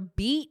or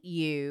beat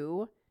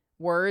you...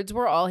 Words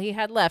were all he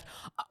had left.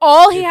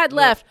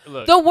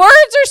 Look, the words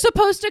are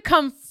supposed to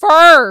come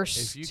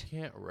first. If you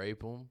can't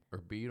rape them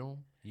or beat them,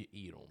 you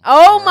eat them.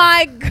 Oh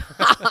my God.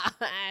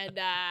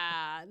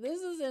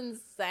 This is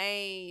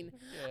insane.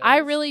 Yeah, I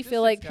really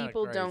feel like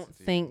people don't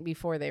think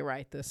before they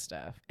write this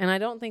stuff. And I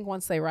don't think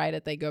once they write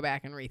it, they go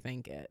back and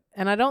rethink it.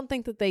 And I don't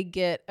think that they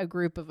get a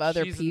group of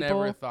other people. She's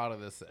never thought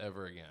of this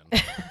ever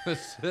again.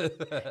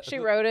 She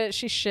wrote it.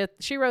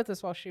 She wrote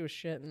this while she was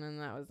shitting, and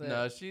that was it.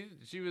 No,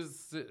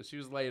 she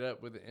was laid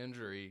up with an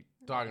injury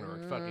talking to her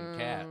fucking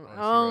cat when she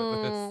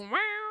wrote this.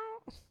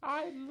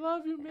 I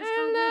love you, Mr.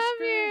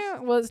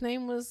 Whiskers. Well, his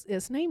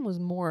name was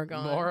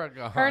Morgan.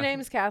 Her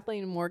name's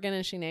Kathleen Morgan,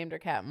 and she named her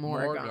cat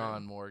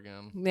Morgan.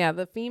 Morgan. Yeah,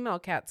 the female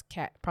cat's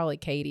probably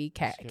Katie,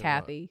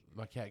 Kathy.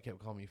 My cat kept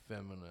calling me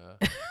Femina.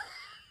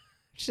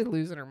 She's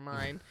losing her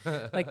mind.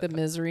 Like the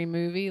Misery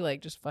movie,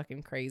 like just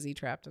fucking crazy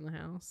trapped in the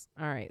house.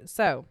 All right,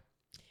 so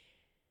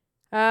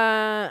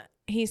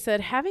He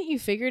said, haven't you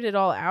figured it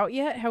all out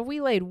yet? Have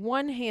we laid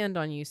one hand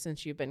on you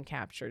since you've been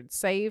captured?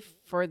 Save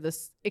for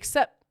this,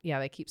 except, yeah,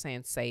 they keep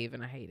saying save,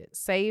 and I hate it.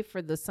 Save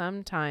for the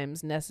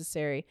sometimes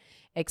necessary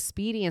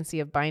expediency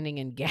of binding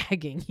and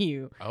gagging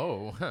you.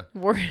 Oh,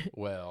 We're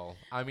well,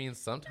 I mean,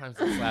 sometimes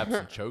it slaps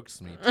and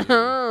chokes me, too.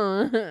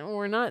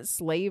 We're not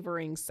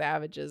slavering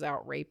savages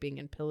out raping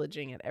and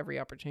pillaging at every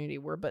opportunity.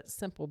 We're but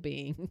simple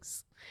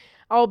beings,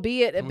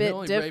 albeit a We bit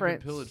only different. rape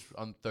and pillage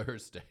on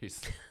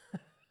Thursdays.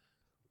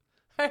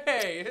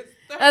 Hey, it's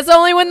That's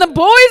only when the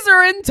boys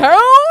are in town.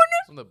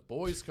 when the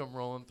boys come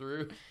rolling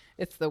through.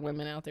 It's the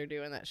women out there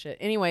doing that shit.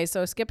 Anyway,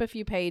 so skip a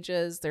few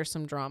pages. There's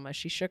some drama.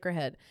 She shook her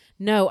head.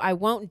 No, I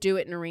won't do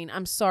it, Noreen.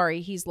 I'm sorry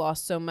he's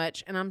lost so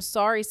much, and I'm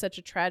sorry such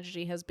a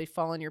tragedy has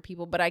befallen your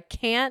people, but I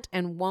can't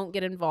and won't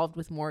get involved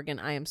with Morgan.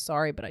 I am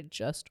sorry, but I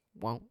just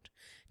won't.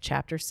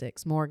 Chapter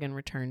 6. Morgan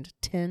returned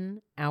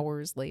 10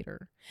 hours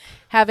later.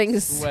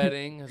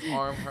 Sweating, his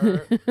arm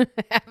hurt.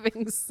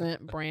 Having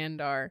sent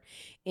Brandar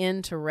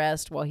in to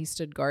rest while he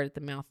stood guard at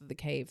the mouth of the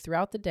cave.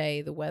 Throughout the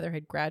day, the weather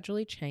had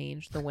gradually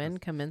changed, the wind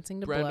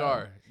commencing to blow.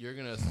 Brandar, you're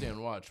going to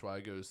stand watch while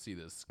I go see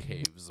this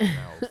cave's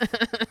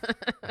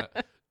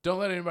mouth. Don't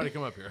let anybody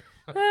come up here.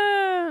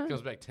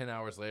 Comes back 10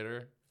 hours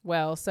later.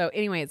 Well, so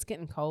anyway, it's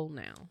getting cold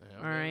now. Yeah,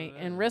 all right.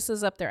 yeah. And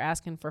Rissa's up there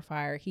asking for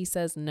fire. He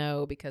says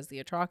no because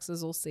the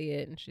Atroxes will see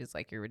it. And she's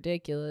like, you're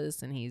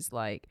ridiculous. And he's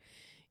like,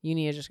 you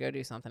need to just go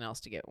do something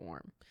else to get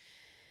warm.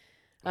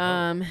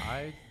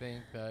 I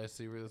think I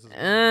see where this is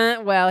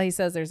going. Well, he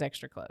says there's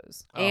extra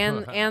clothes. Oh.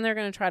 And they're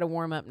going to try to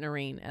warm up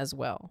Noreen as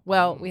well.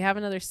 Well, we have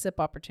another sip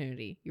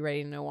opportunity. You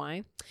ready to know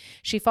why?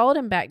 She followed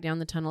him back down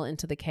the tunnel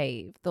into the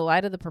cave. The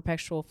light of the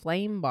perpetual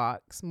flame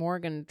box,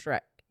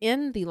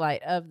 In the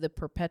light of the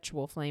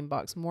perpetual flame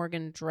box,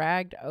 Morgan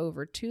dragged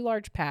over 2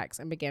 large packs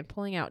and began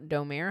pulling out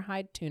Domare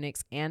hide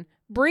tunics and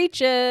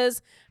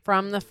breeches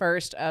from the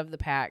first of the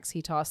packs.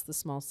 He tossed the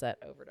small set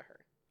over to her.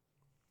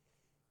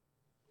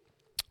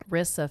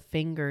 Rissa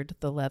fingered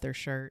the leather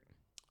shirt.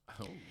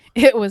 Oh.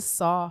 It was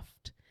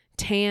soft,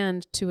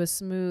 tanned to a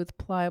smooth,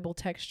 pliable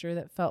texture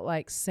that felt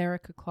like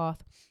Serica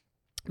cloth,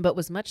 but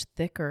was much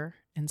thicker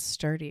and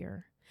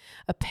sturdier.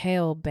 A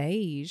pale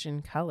beige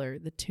in color,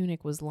 the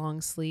tunic was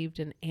long-sleeved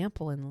and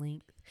ample in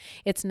length.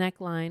 Its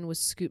neckline was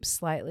scooped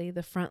slightly,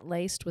 the front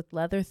laced with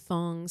leather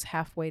thongs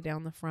halfway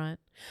down the front.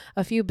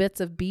 A few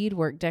bits of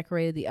beadwork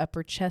decorated the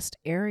upper chest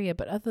area,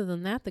 but other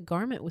than that, the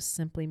garment was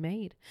simply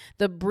made.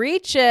 The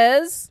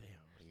breeches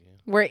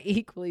were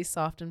equally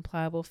soft and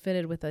pliable,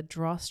 fitted with a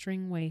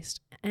drawstring waist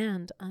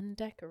and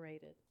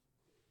undecorated.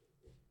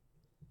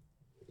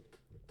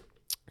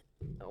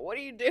 What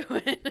are you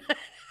doing?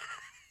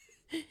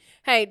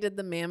 Hey, did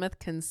the mammoth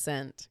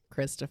consent,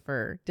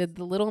 Christopher? Did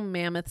the little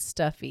mammoth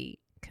stuffy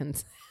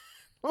consent?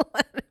 Let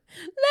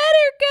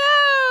her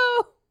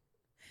go!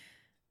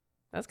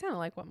 That's kind of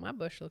like what my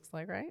bush looks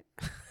like, right?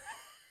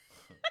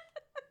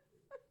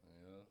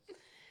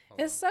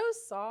 It's so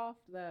soft,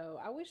 though.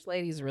 I wish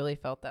ladies really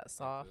felt that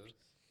soft.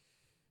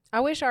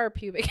 I wish our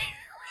pubic hair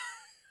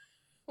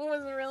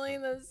was really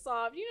this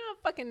soft. You know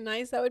how fucking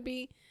nice that would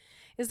be?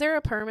 Is there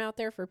a perm out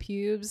there for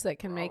pubes that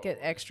can make it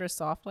extra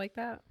soft like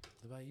that?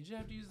 You just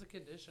have to use the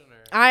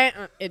conditioner.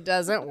 It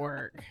doesn't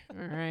work.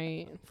 All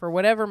right. For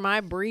whatever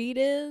my breed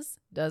is,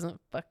 doesn't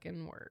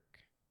fucking work.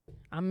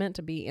 I'm meant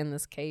to be in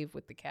this cave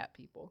with the cat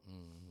people.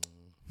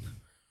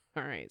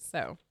 All right.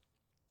 So,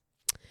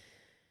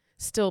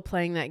 still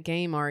playing that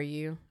game, are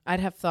you? I'd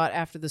have thought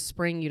after the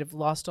spring you'd have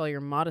lost all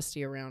your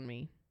modesty around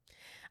me.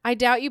 I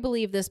doubt you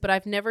believe this, but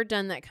I've never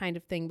done that kind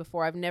of thing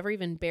before. I've never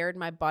even bared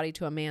my body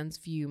to a man's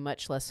view,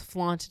 much less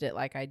flaunted it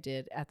like I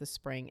did at the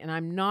spring. And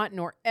I'm not,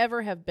 nor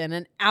ever have been,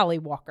 an alley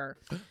walker.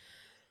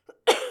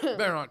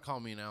 Better not call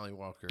me an alley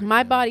walker.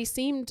 My body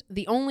seemed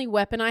the only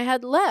weapon I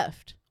had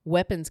left.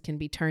 Weapons can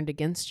be turned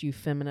against you,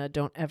 Femina.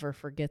 Don't ever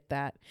forget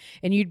that.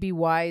 And you'd be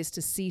wise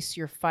to cease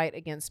your fight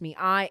against me.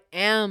 I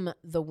am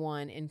the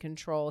one in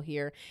control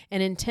here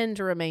and intend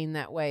to remain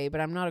that way,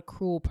 but I'm not a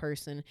cruel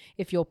person.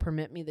 If you'll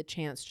permit me the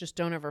chance, just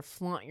don't ever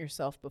flaunt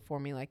yourself before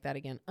me like that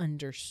again.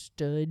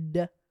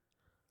 Understood?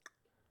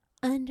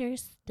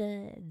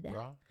 Understood.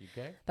 Bro, you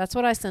okay? That's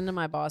what I send to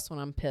my boss when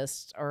I'm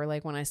pissed, or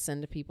like when I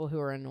send to people who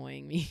are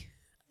annoying me.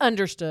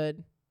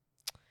 Understood.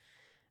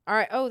 All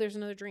right. Oh, there's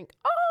another drink.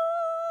 Oh!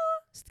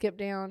 Skip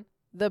down.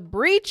 The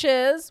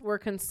breeches were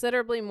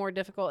considerably more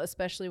difficult,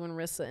 especially when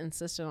Rissa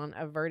insisted on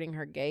averting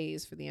her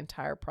gaze for the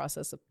entire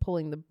process of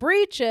pulling the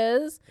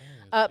breeches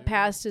up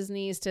past his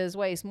knees to his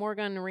waist.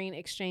 Morgan and Noreen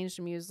exchanged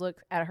amused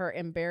looks at her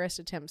embarrassed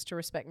attempts to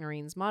respect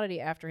Noreen's modesty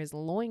after his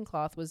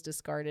loincloth was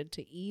discarded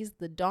to ease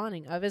the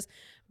donning of his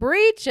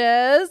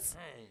breeches.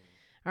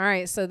 All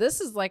right, so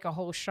this is like a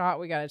whole shot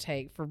we got to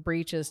take for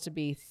breeches to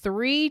be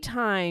 3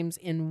 times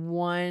in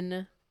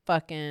one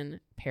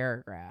fucking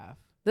paragraph.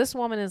 This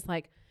woman is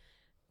like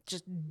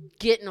just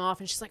getting off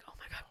and she's like, oh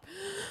my God,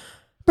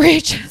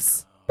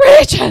 breeches,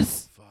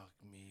 breeches. Fuck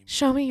me.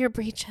 Show me your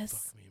breeches.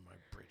 Fuck me in my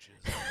breeches.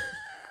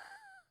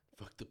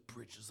 Fuck the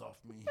breeches off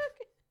me.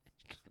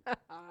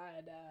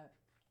 God.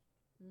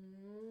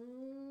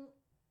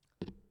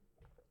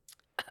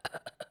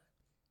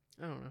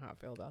 I don't know how I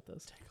feel about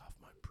this. Take off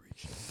my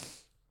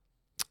breeches.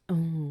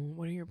 Oh,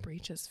 what do your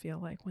breeches feel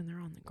like when they're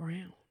on the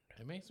ground?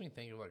 It makes me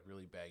think of like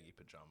really baggy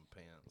pajama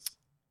pants.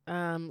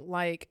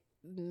 Like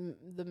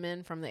the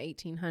men from the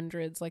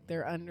 1800s, like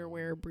their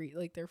underwear,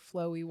 like their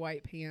flowy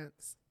white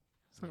pants,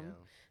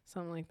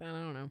 something like that.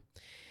 I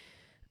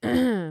don't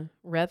know.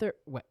 Rather,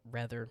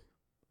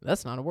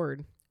 that's not a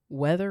word.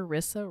 Whether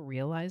Rissa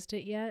realized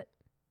it yet,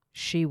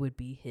 she would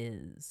be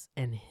his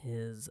and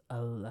his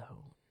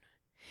alone.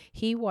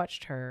 He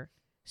watched her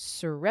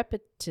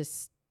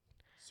surreptitiously.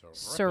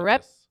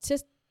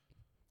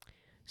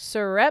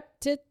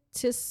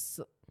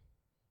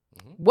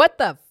 What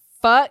the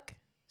fuck?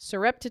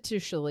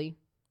 Surreptitiously.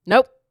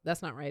 Nope,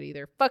 that's not right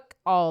either. Fuck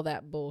all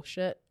that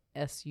bullshit.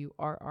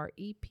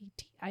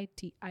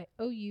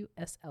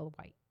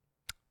 SURREPTITIOUSLY.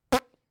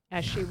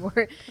 As she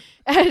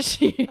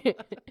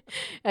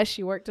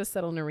worked to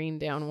settle Noreen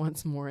down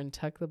once more and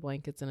tuck the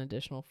blankets and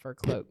additional fur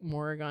cloak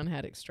Morrigan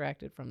had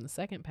extracted from the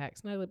second pack,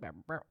 snugly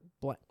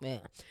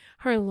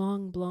her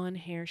long blonde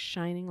hair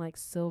shining like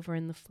silver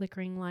in the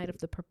flickering light of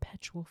the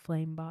perpetual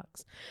flame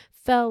box,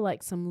 fell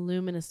like some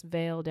luminous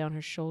veil down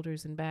her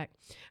shoulders and back.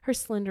 Her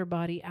slender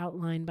body,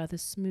 outlined by the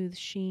smooth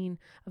sheen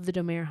of the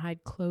Domer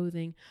hide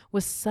clothing,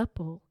 was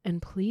supple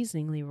and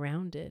pleasingly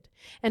rounded,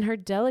 and her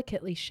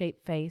delicately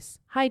shaped face,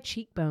 high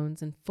cheekbones,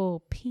 and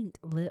full pink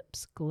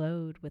lips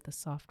glowed with a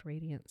soft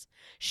radiance.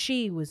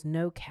 She was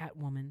no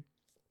Catwoman.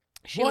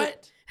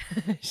 What?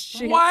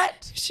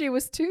 She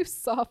was too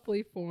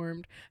softly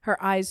formed,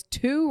 her eyes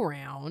too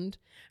round,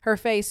 her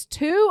face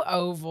too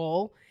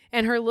oval,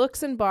 and her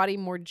looks and body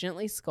more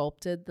gently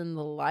sculpted than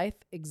the lithe,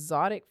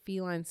 exotic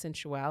feline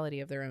sensuality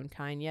of their own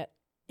kind. Yet,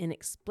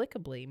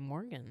 inexplicably,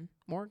 Morgan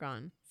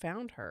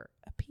found her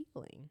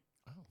appealing.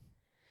 Oh.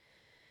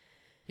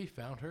 He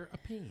found her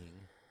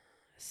appealing.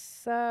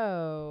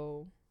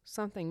 So,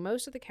 something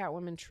most of the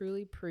Catwomen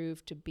truly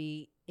proved to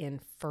be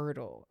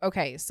infertile.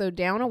 Okay, so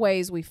down a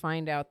ways we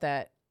find out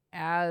that,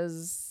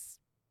 as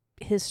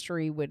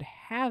history would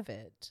have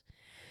it,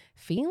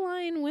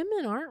 feline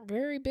women aren't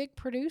very big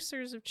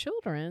producers of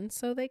children,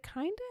 so they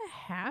kind of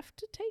have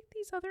to take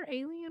these other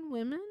alien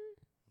women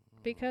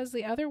because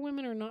the other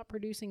women are not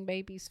producing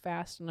babies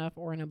fast enough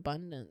or in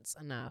abundance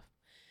enough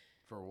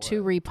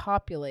to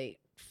repopulate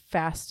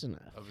fast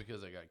enough. Oh,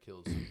 because they got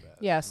killed so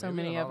fast. Yeah, so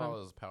many of them.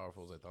 Not as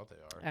powerful as I thought they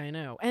are. I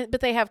know, but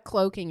they have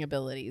cloaking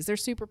abilities. Their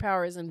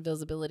superpower is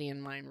invisibility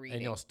and mind reading.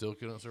 And y'all still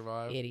couldn't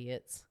survive.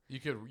 Idiots. You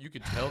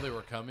could tell they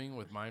were coming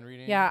with mind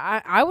reading.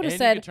 Yeah, I would have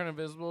said. You could turn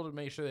invisible to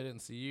make sure they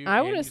didn't see you.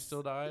 You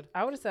still died.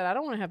 I would have said I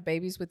don't want to have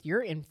babies with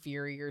your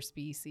inferior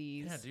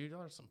species. Yeah, dude,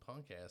 y'all are some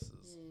punk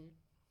asses.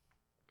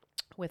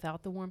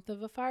 Without the warmth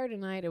of a fire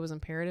tonight, it was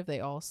imperative they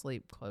all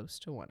sleep close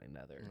to one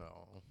another.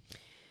 No.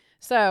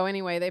 So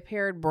anyway, they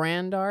paired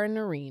Brandar and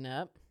Noreen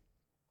up,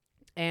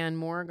 and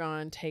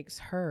Morrigan takes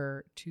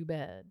her to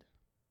bed.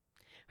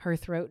 Her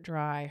throat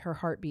dry, her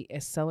heartbeat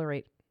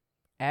accelerating.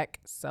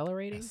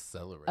 Celery.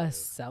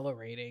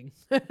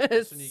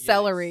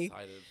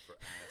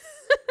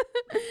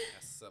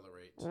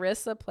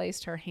 Rissa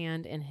placed her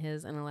hand in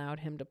his and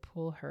allowed him to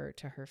pull her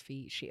to her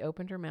feet. She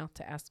opened her mouth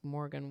to ask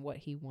Morgan what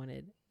he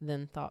wanted,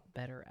 then thought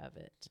better of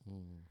it.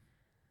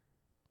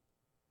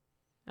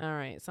 All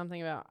right,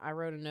 something about, I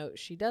wrote a note,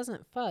 she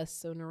doesn't fuss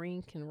so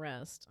Noreen can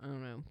rest. I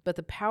don't know. But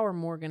the power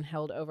Morgan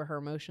held over her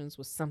emotions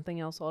was something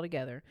else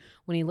altogether.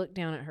 When he looked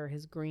down at her,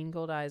 his green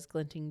gold eyes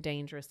glinting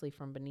dangerously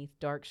from beneath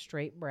dark,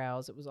 straight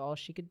brows, it was all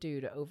she could do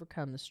to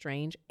overcome the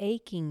strange,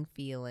 aching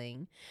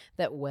feeling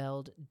that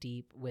welled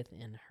deep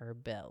within her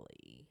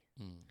belly.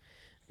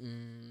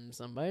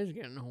 Somebody's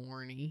getting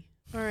horny.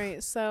 All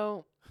right,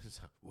 so.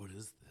 What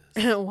is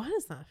this? What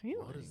is that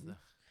feeling? What is that?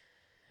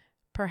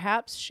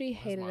 Perhaps she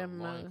hated him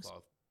most.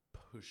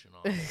 Pushing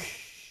on.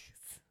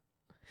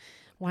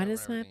 Why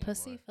does my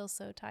pussy feel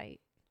so tight?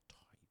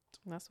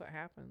 That's what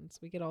happens.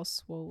 We get all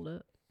swole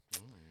up.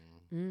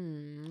 I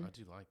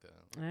do like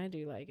that. I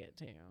do like it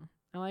too.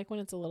 I like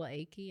when it's a little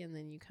achy and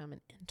then you come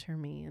and enter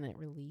me and it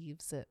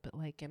relieves it, but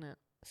like in a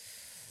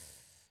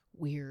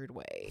weird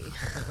way.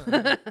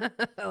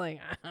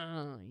 Like,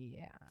 oh,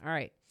 yeah. All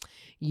right.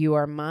 You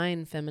are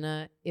mine,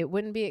 Femina. It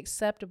wouldn't be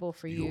acceptable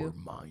for you. You're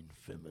mine,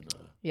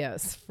 Femina.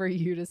 Yes, for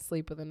you to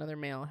sleep with another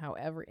male,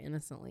 however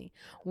innocently.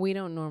 We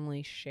don't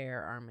normally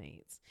share our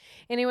mates.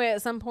 Anyway,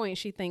 at some point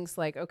she thinks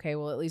like, okay,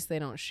 well, at least they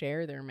don't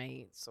share their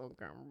mates.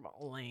 Okay,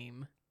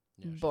 lame.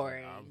 Yeah,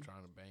 boring. Like, I'm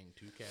trying to bang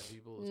 2 cat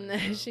people. No,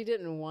 she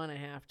didn't want to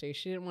have to.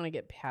 She didn't want to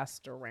get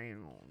passed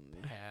around.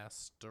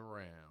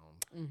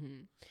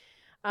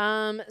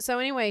 So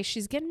anyway,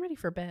 she's getting ready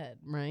for bed,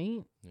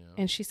 right? Yeah.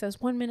 And she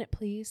says, 1 minute,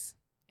 please.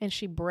 And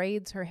she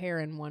braids her hair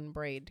in one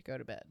braid to go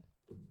to bed.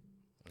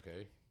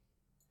 Okay.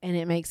 And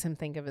it makes him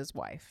think of his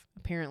wife.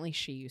 Apparently,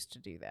 she used to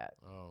do that.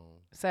 Oh.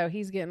 So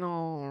he's getting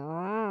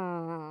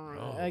all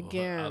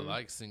again. I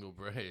like single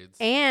braids.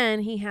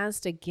 And he has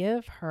to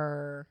give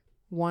her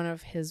one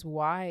of his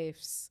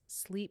wife's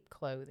sleep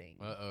clothing.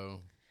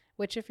 Uh-oh.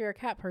 Which, if you're a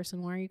cat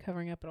person, why are you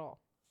covering up at all?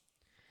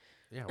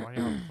 Yeah, why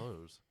do you have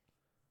clothes?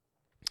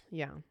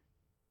 Yeah.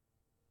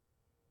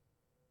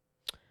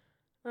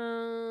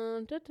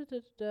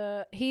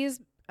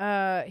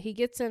 He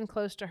gets in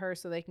close to her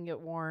so they can get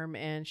warm,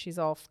 and she's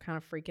all kind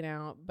of freaking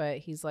out, but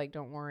he's like,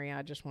 don't worry,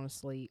 I just want to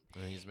sleep.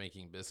 And he's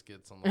making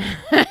biscuits on the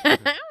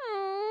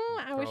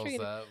I wish we curls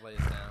could. up, lays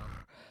down.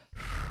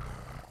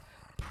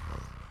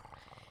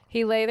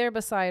 He lay there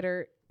beside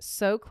her,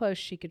 so close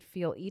she could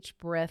feel each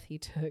breath he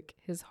took,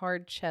 his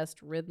hard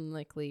chest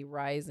rhythmically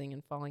rising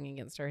and falling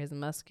against her, his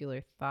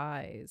muscular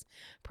thighs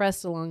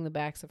pressed along the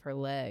backs of her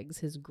legs,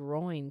 his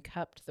groin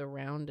cupped the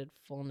rounded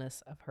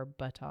fullness of her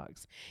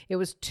buttocks. It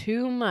was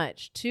too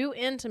much, too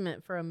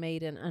intimate for a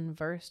maiden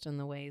unversed in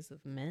the ways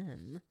of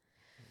men.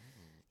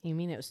 You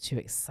mean it was too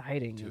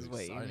exciting? Too is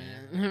what you exciting.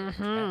 meant.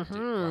 Cat dick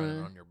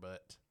grinding on your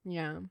butt.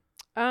 Yeah.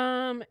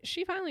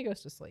 She finally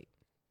goes to sleep.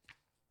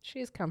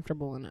 She's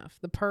comfortable enough.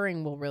 The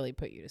purring will really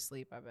put you to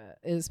sleep, I bet,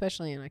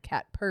 especially in a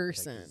cat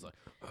person.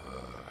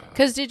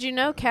 Because did you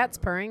know cats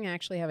purring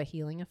actually have a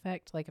healing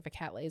effect? Like if a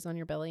cat lays on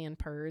your belly and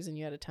purrs and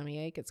you had a tummy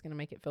ache, it's going to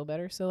make it feel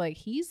better. So like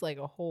he's like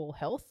a whole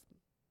health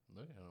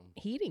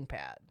heating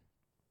pad.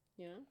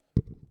 You know?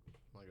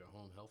 Like a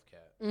home health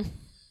cat.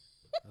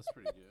 That's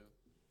pretty good.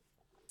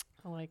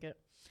 I like it.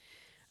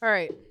 All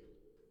right.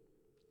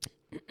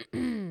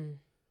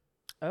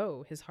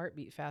 Oh, his heart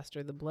beat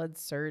faster. The blood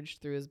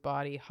surged through his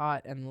body,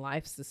 hot and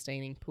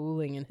life-sustaining,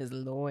 pooling in his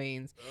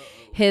loins.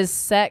 His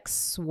sex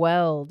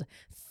swelled,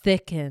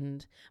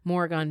 thickened.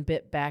 Morgan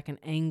bit back an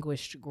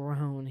anguished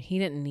groan. He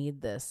didn't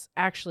need this.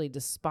 Actually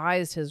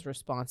despised his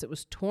response. It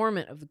was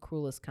torment of the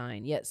cruelest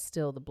kind, yet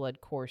still the blood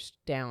coursed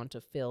down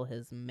to fill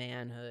his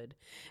manhood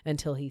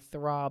until he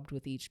throbbed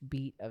with each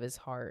beat of his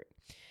heart.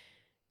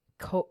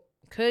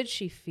 Could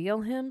she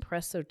feel him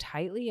press so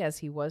tightly as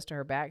he was to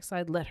her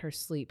backside? Let her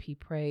sleep, he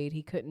prayed.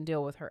 He couldn't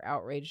deal with her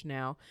outrage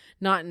now.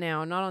 Not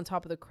now, not on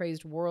top of the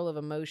crazed whirl of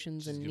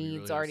emotions and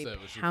needs really already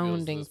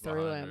pounding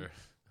through him.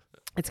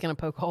 It's going to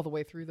poke all the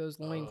way through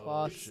those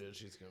loincloths. Oh, shit,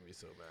 she's going to be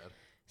so bad.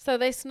 So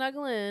they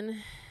snuggle in,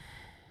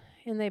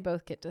 and they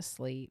both get to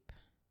sleep.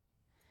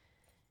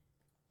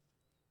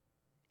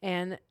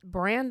 And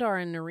Brandar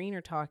and Noreen are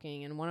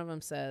talking, and one of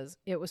them says,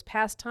 it was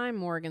past time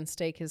Morgan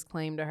stake his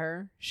claim to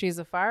her. She's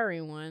a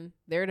fiery one.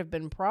 There'd have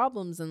been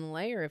problems in the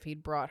lair if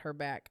he'd brought her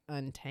back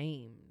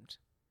untamed.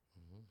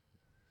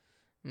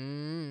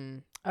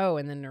 Oh,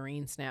 and then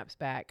Noreen snaps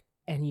back.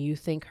 And you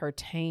think her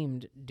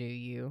tamed, do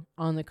you?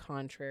 On the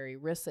contrary,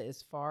 Rissa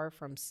is far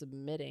from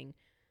submitting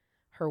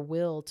her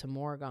will to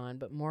Morgan,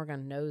 but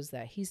Morgan knows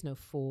that. He's no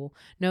fool.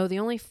 No, the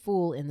only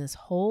fool in this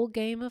whole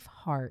game of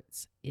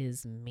hearts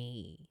is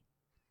me.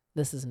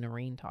 This is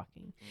Noreen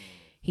talking.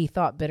 He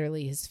thought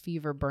bitterly, his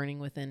fever burning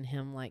within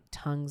him like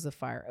tongues of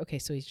fire. Okay,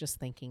 so he's just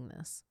thinking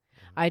this.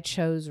 I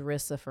chose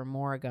Rissa for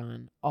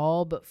Morgan,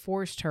 all but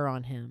forced her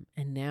on him,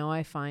 and now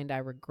I find I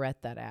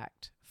regret that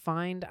act.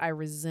 Find I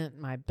resent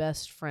my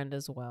best friend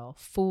as well.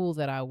 Fool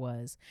that I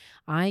was.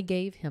 I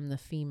gave him the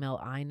female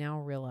I now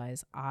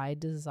realize I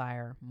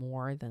desire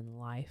more than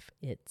life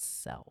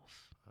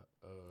itself.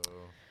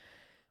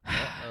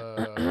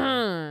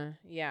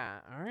 Yeah,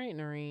 all right,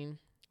 Noreen.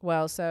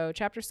 Well, so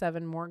chapter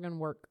 7, Morgan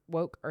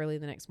woke early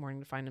the next morning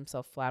to find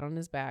himself flat on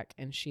his back,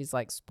 and she's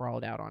like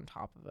sprawled out on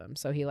top of him.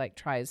 So he like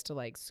tries to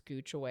like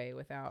scooch away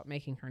without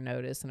making her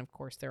notice. And of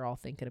course, they're all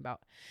thinking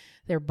about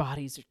their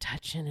bodies are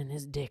touching and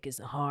his dick is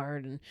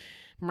hard. And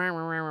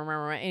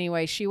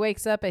anyway, she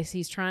wakes up as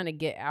he's trying to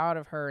get out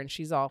of her, and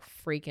she's all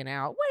freaking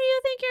out. What do you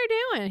think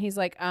you're doing? He's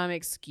like,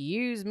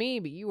 excuse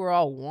me, but you were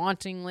all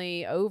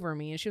wantingly over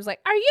me. And she was like,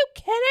 are you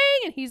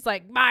kidding? And he's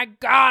like, my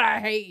God, I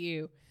hate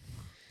you.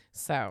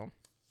 So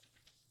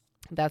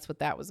that's what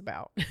that was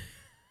about.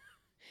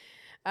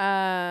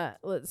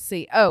 Let's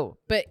see. Oh,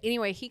 but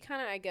anyway, he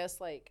kind of, I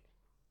guess, like,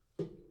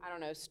 I don't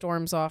know,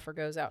 storms off or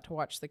goes out to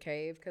watch the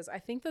cave, because I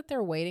think that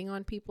they're waiting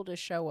on people to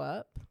show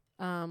up,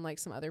 like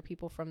some other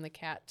people from the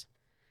cat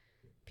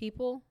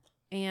people.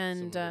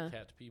 And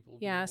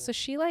yeah, so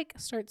she like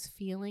starts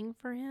feeling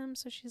for him.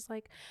 So she's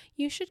like,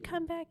 you should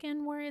come back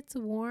in where it's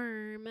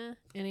warm.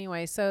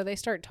 Anyway, so they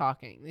start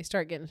talking. They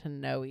start getting to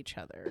know each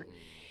other.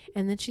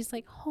 And then she's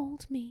like,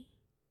 hold me.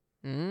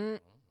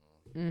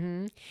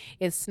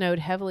 It snowed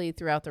heavily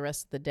throughout the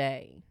rest of the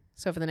day.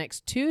 So for the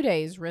next 2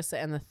 days,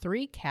 Rissa and the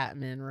 3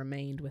 catmen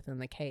remained within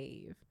the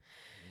cave.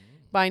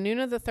 By noon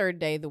of the 3rd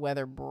day, the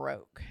weather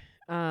broke.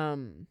 I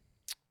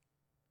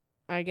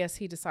guess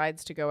he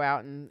decides to go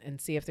out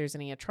and see if there's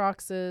any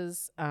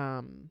atroxes.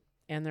 And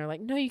they're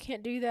like, no, you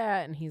can't do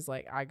that. And he's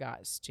like, I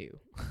gots to.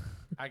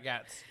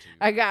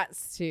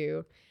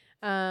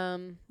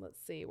 Let's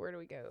see, where do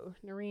we go?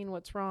 Noreen,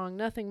 what's wrong?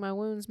 Nothing. My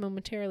wounds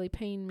momentarily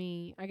pain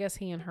me. I guess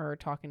he and her are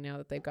talking now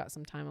that they've got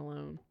some time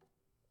alone.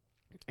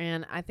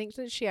 And I think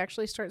that she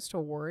actually starts to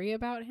worry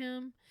about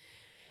him.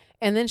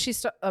 And then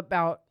she's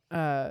about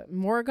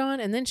Morgan.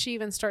 And then she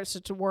even starts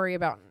to worry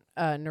about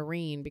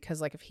Noreen,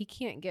 because like if he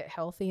can't get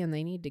healthy and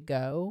they need to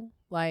go,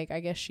 like I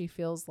guess she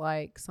feels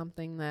like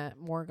something that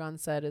Morgan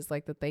said is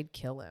like that they'd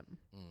kill him.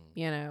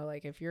 You know,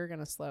 like if you're going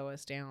to slow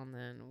us down,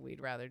 then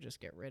we'd rather just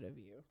get rid of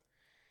you.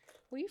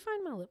 Will you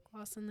find my lip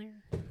gloss in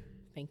there?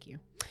 Thank you.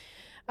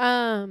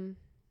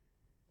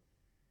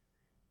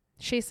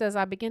 She says,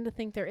 I begin to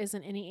think there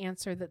isn't any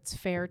answer that's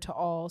fair to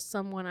all.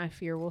 Someone I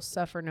fear will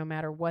suffer no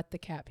matter what the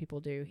cat people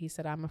do. He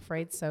said, I'm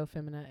afraid so,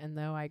 Femina, and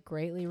though I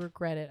greatly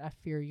regret it, I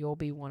fear you'll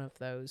be one of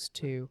those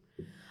too.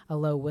 A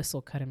low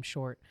whistle cut him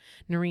short.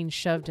 Noreen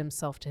shoved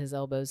himself to his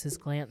elbows, his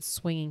glance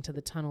swinging to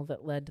the tunnel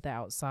that led to the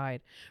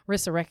outside.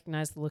 Rissa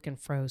recognized the look and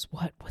froze.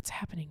 What's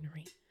happening,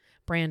 Noreen?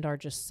 Brandar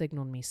just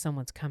signaled me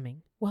someone's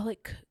coming. Well,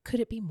 could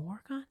it be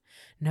Morgan?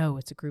 No,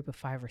 it's a group of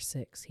 5 or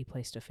 6. He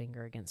placed a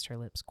finger against her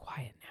lips.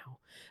 Quiet now.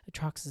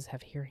 Atroxes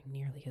have hearing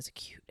nearly as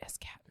acute as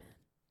catmen.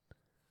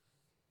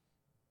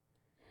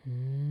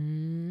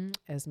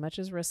 As much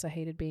as Rissa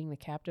hated being the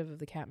captive of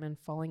the catmen,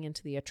 falling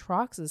into the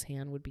Atrox's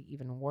hand would be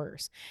even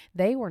worse.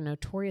 They were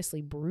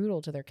notoriously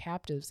brutal to their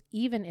captives,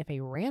 even if a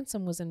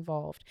ransom was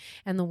involved,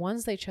 and the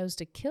ones they chose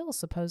to kill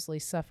supposedly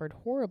suffered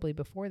horribly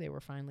before they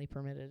were finally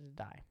permitted to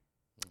die.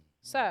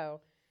 So,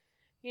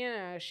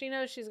 she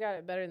knows she's got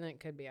it better than it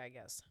could be, I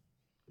guess.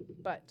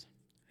 But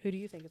who do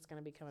you think it's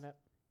going to be coming up?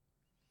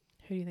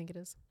 Who do you think it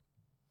is?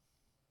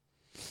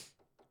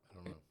 I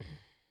don't know.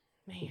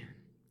 Man,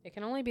 it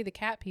can only be the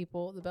cat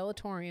people, the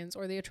Bellatorians,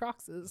 or the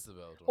Atroxes. It's the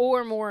Bellatorians.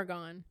 Or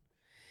Morgan.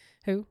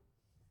 Who?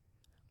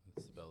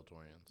 It's the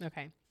Bellatorians.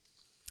 Okay.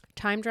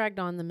 Time dragged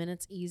on. The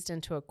minutes eased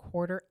into a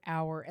quarter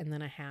hour and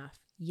then a half.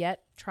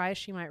 Yet, try as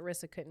she might,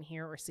 Rissa couldn't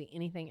hear or see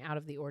anything out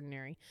of the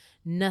ordinary.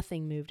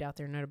 Nothing moved out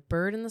there, not a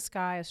bird in the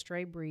sky, a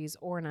stray breeze,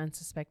 or an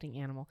unsuspecting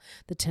animal.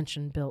 The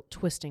tension built,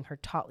 twisting her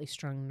tautly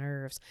strung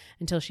nerves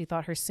until she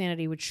thought her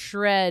sanity would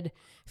shred.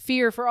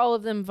 Fear for all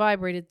of them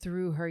vibrated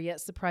through her, yet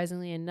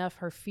surprisingly enough,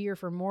 her fear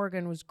for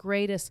Morgan was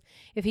greatest.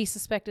 If he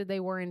suspected they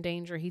were in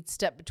danger, he'd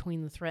step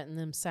between the threat and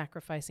them,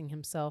 sacrificing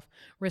himself.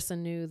 Rissa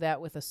knew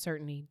that with a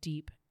certainty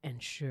deep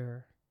and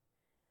sure.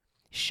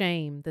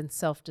 Shame, then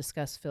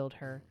self-disgust filled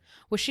her.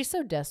 Was she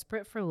so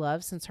desperate for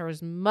love since her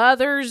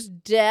mother's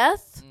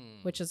death?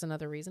 Which is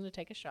another reason to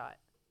take a shot.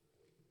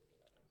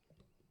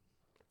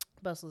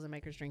 Bustles and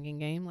Makers drinking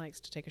game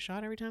likes to take a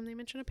shot every time they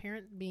mention a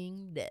parent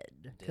being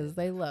dead. Because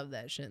they love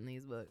that shit in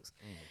these books.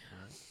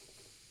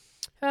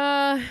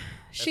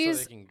 She's...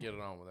 so they can get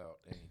it on without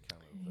any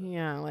kind of...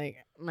 yeah, like,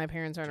 my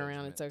parents aren't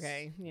around, it's judgments.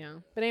 okay. Yeah.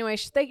 But anyway,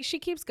 she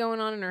keeps going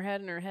on in her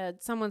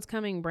head. Someone's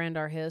coming,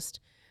 Brandar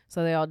hissed.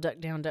 So they all duck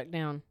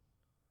down.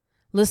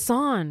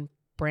 Lisanne,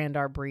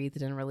 Brandar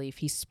breathed in relief.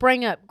 He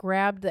sprang up,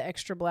 grabbed the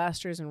extra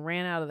blasters, and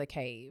ran out of the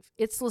cave.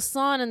 It's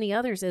Lisanne and the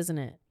others, isn't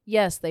it?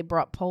 Yes, they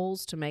brought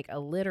poles to make a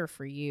litter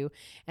for you,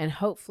 and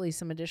hopefully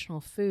some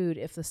additional food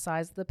if the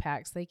size of the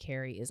packs they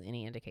carry is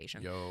any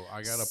indication. Yo,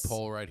 I got a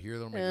pole right here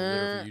that'll make a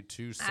litter for you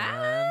too,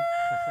 son.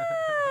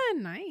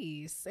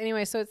 Nice.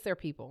 Anyway, so it's their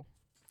people.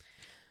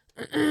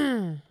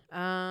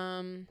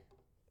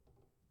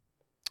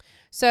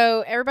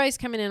 So everybody's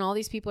coming in. All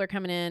these people are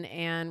coming in,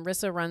 and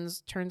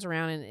Rissa turns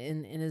around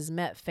and is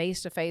met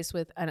face to face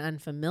with an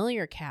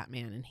unfamiliar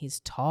catman. And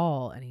he's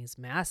tall and he's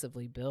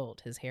massively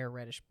built. His hair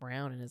reddish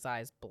brown and his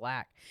eyes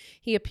black.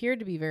 He appeared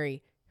to be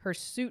very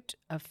hirsute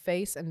of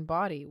face and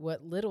body,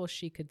 what little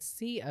she could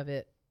see of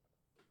it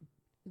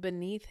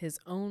beneath his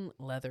own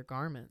leather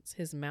garments.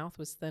 His mouth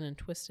was thin and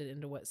twisted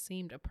into what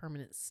seemed a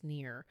permanent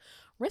sneer.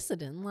 Rissa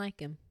didn't like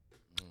him.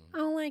 I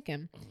don't like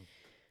him.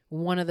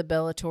 One of the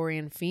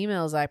Bellatorian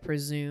females, I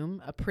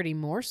presume. A pretty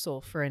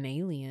morsel for an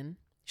alien.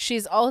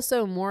 She's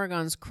also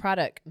Morgan's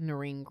Craddock,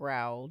 Noreen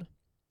growled.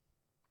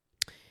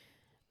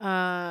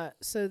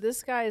 So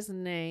this guy's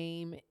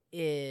name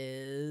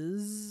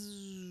is...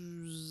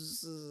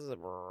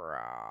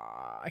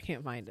 I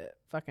can't find it.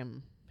 Fuck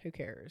him. Who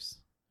cares?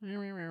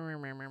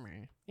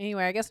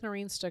 Anyway, I guess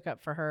Noreen stuck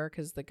up for her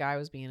because the guy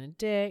was being a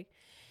dick.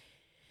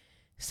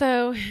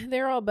 So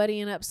they're all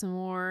buddying up some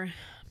more.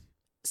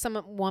 Some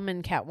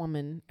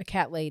Catwoman, a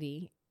cat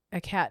lady,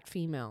 a cat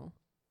female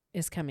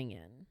is coming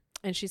in.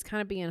 And she's kind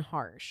of being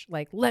harsh.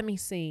 Like, let me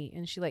see.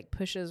 And she, like,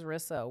 pushes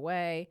Rissa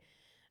away.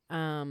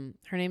 Her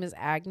name is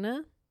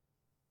Agna.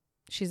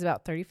 She's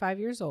about 35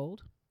 years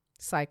old.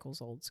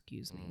 Cycles old,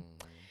 excuse me.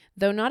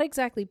 Though not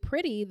exactly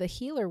pretty, the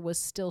healer was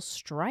still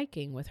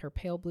striking with her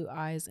pale blue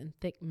eyes and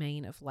thick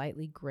mane of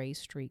lightly gray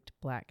streaked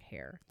black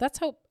hair. That's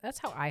how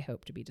I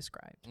hope to be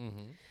described.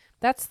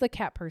 That's the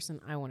cat person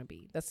I want to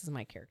be. This is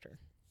my character.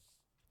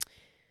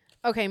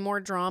 Okay, more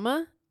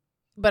drama,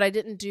 but I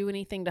didn't do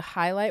anything to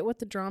highlight what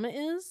the drama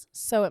is,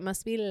 so it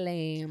must be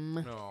lame.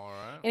 All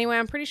right. Anyway,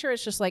 I'm pretty sure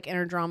it's just like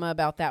inner drama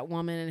about that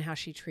woman and how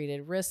she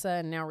treated Rissa,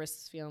 and now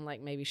Rissa's feeling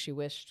like maybe she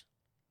wished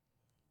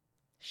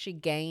she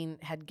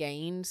had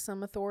gained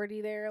some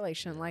authority there. Like,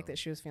 she didn't like that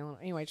she was feeling...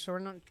 Anyway, so we're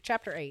on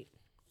chapter 8,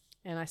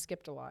 and I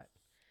skipped a lot.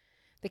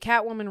 The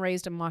Catwoman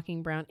raised a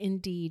mocking brow.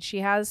 Indeed, she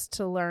has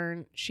a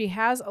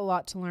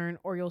lot to learn,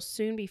 or you'll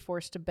soon be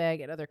forced to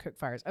beg at other cook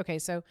fires. Okay,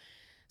 so...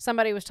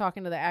 somebody was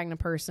talking to the Agna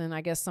person. I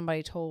guess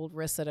somebody told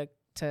Rissa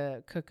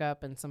to cook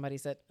up, and somebody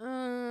said,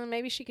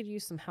 maybe she could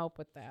use some help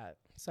with that.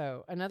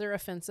 So another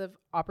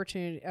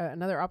opportunity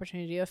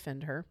to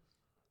offend her.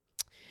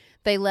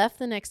 They left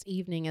the next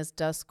evening as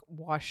dusk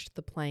washed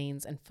the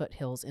plains and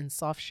foothills in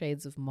soft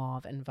shades of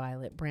mauve and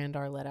violet.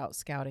 Brandar led out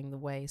scouting the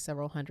way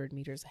several hundred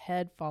meters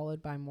ahead,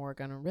 followed by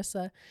Morgan and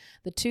Rissa.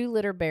 The 2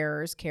 litter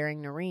bearers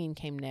carrying Noreen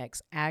came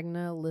next,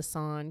 Agna,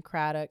 Lisanne,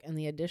 Craddock, and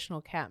the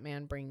additional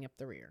Catman bringing up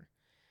the rear.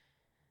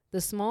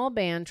 The small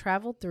band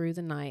traveled through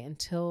the night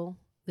until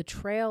the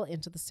trail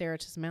into the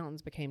Cerritos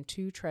Mountains became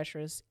too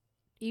treacherous,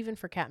 even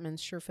for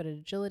Catman's sure-footed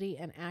agility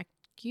and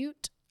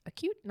acute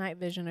night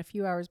vision. A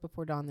few hours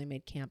before dawn, they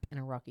made camp in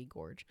a rocky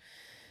gorge.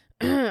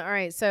 All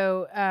right,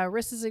 so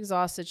Rissa's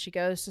exhausted. She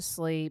goes to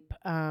sleep.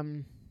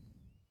 But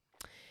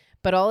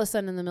all of a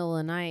sudden, in the middle of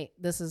the night,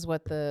 this is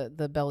what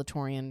the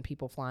Bellatorian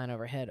people flying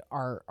overhead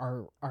are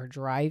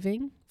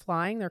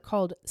flying. They're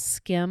called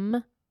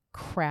skim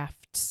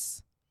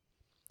crafts.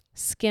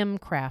 Skim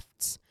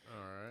crafts.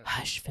 All right.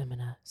 Hush,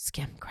 Femina.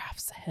 Skim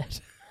crafts ahead.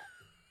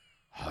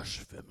 Hush,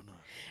 Femina.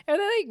 Are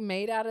they like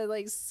made out of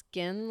like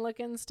skin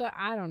looking stuff?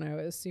 I don't know.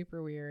 It was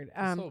super weird.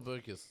 This whole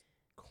book is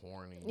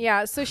corny.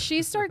 Yeah. So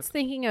she starts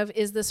thinking of,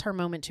 is this her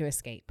moment to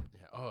escape?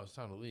 Yeah. Oh, it's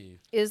time to leave.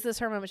 Is this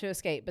her moment to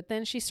escape? But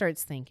then she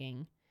starts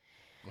thinking.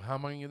 Well, how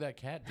am I going to get that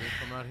cat drink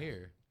from out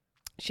here?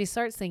 She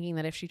starts thinking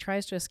that if she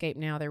tries to escape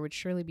now, there would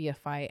surely be a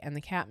fight, and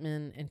the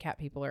catmen and cat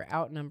people are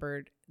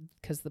outnumbered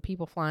because the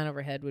people flying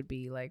overhead would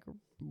be like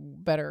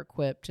better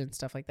equipped and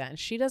stuff like that. And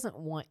she doesn't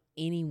want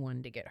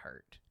anyone to get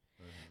hurt.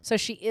 So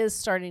she is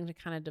starting to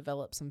kind of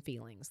develop some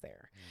feelings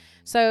there.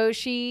 So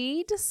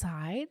she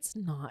decides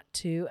not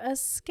to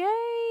escape.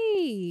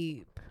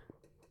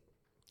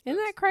 Isn't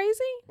that crazy?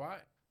 Why?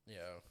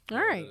 Yeah. All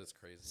right. That is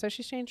crazy. So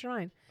she's changed her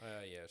mind.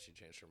 Yeah, she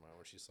changed her mind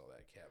when she saw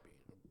that cat being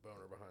a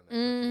boner behind that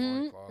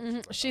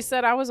loincloth. She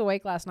said, I was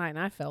awake last night and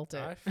I felt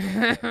it. I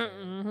felt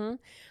that.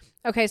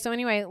 Okay, so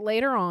anyway,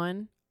 later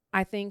on,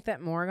 I think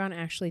that Morgan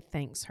actually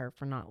thanks her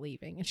for not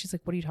leaving. And she's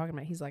like, what are you talking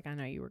about? He's like, I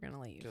know you were going to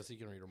leave. Because he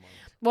can read her mind.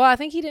 Well, I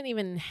think he didn't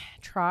even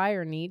try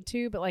or need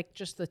to, but like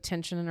just the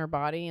tension in her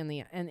body and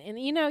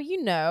you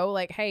know,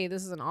 like, hey,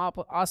 this is an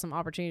awesome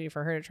opportunity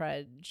for her to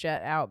try to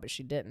jet out, but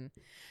she didn't.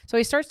 So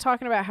he starts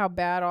talking about how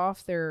bad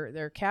off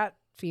their cat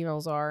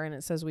females are. And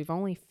it says, we've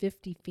only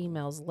 50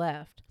 females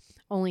left.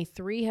 Only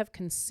 3 have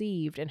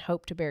conceived and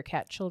hope to bear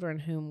cat children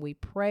whom we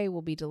pray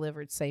will be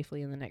delivered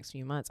safely in the next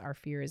few months. Our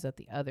fear is that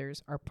the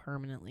others are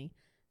permanently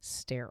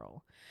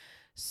sterile.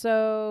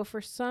 So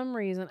for some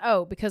reason,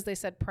 because they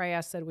said pray,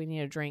 I said we need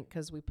a drink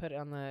because we put it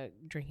on the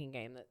drinking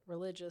game that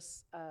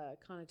religious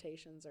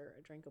connotations are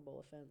a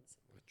drinkable offense.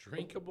 A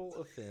drinkable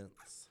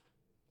offense.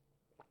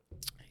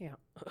 Yeah.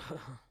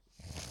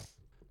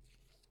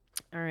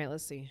 All right,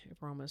 let's see if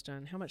we're almost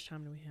done. How much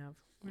time do we have?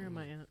 Where am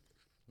I at?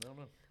 I don't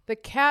know. The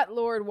cat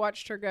lord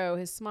watched her go,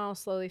 his smile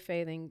slowly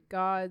fading.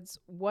 Gods,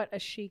 what a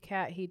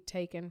she-cat he'd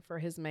taken for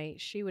his mate.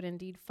 She would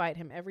indeed fight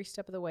him every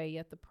step of the way,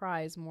 yet the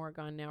prize,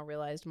 Morgan now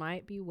realized,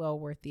 might be well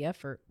worth the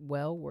effort.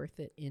 Well worth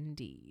it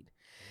indeed.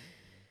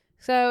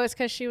 So it's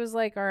because she was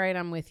like, all right,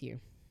 I'm with you.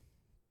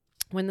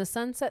 When the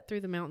sun set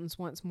through the mountains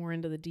once more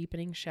into the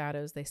deepening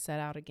shadows, they set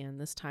out again.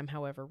 This time,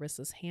 however,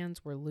 Rissa's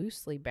hands were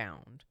loosely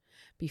bound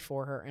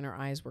before her and her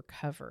eyes were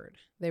covered.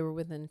 They were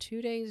within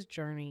 2 days'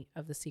 journey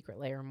of the secret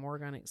lair,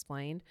 Morgan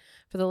explained.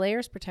 For the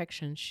lair's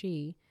protection,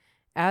 she,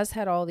 as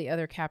had all the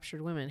other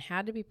captured women,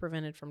 had to be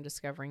prevented from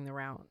discovering the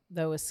route.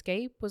 Though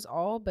escape was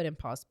all but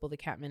impossible, the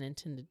catmen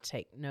intended to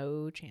take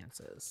no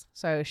chances.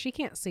 So she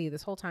can't see,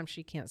 this whole time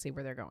she can't see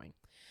where they're going.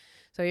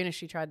 So even if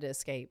she tried to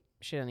escape,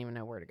 she doesn't even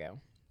know where to go.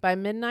 By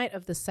midnight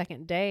of the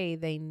second day,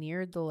 they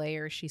neared the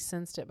lair. She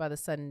sensed it by the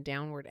sudden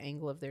downward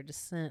angle of their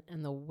descent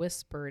and the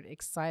whispered,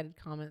 excited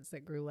comments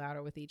that grew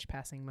louder with each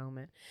passing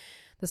moment.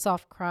 The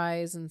soft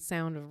cries and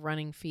sound of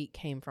running feet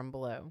came from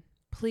below.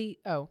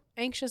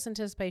 Anxious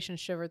anticipation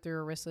shivered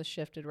through Arissa,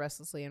 shifted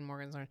restlessly in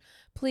Morgan's arms.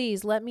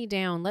 Please, let me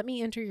down. Let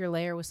me enter your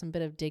lair with some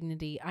bit of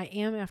dignity. I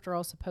am, after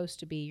all, supposed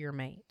to be your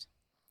mate.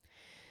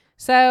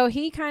 So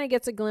he kind of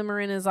gets a glimmer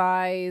in his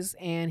eyes,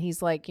 and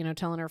he's like,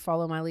 telling her,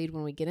 follow my lead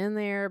when we get in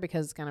there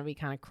because it's going to be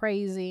kind of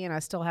crazy, and I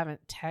still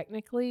haven't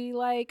technically,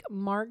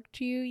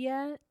 marked you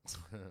yet.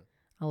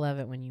 I love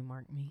it when you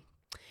mark me.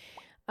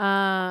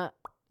 Let's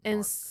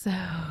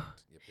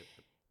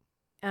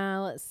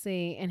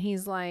see. And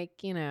he's like,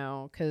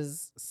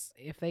 because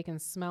if they can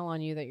smell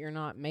on you that you're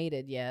not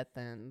mated yet,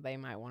 then they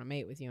might want to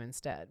mate with you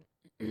instead.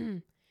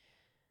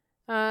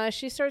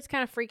 She starts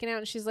kind of freaking out,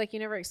 and she's like, you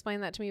never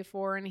explained that to me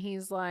before. And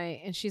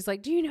she's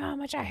like, do you know how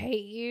much I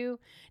hate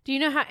you? Do you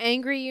know how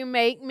angry you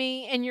make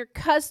me? And your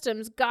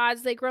customs,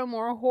 gods, they grow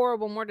more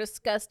horrible, more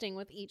disgusting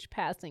with each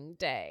passing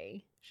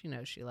day. She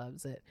knows she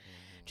loves it.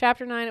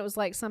 Chapter 9, it was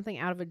like something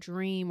out of a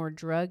dream or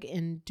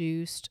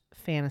drug-induced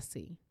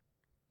fantasy.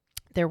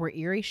 There were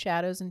eerie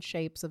shadows and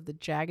shapes of the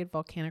jagged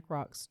volcanic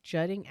rocks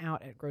jutting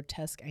out at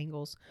grotesque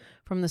angles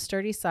from the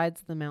sturdy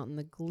sides of the mountain.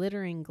 The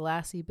glittering,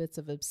 glassy bits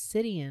of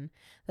obsidian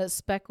that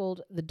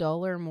speckled the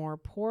duller, more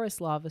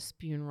porous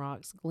lava-spewn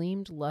rocks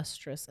gleamed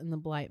lustrous in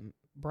the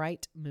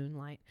bright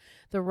moonlight.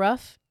 The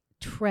rough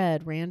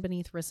tread ran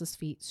beneath Rissa's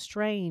feet,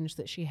 strange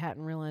that she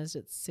hadn't realized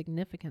its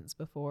significance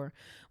before.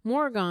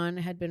 Morgan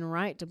had been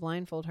right to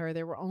blindfold her.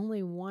 There was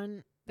only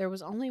one there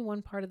was only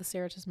one part of the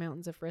Cerritos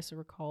Mountains, if Rissa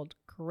recalled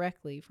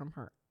correctly from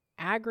her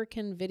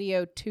Agrican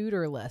video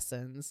tutor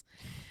lessons,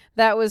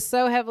 that was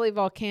so heavily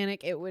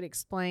volcanic it would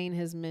explain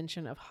his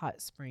mention of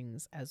hot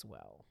springs as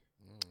well.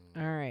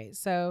 All right,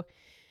 so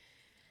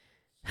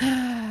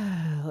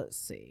let's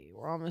see.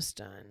 We're almost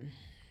done.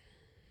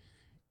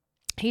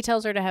 He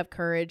tells her to have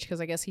courage because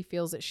I guess he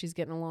feels that she's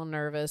getting a little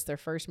nervous. Their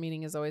first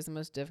meeting is always the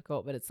most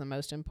difficult, but it's the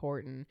most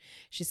important.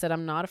 She said,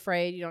 I'm not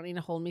afraid. You don't need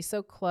to hold me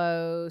so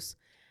close.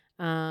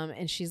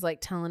 And she's like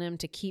telling him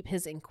to keep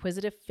his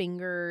inquisitive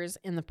fingers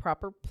in the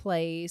proper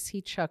place.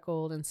 He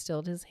chuckled and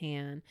stilled his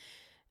hand,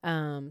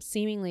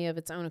 seemingly of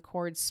its own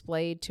accord,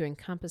 splayed to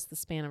encompass the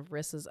span of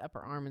Rissa's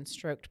upper arm and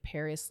stroked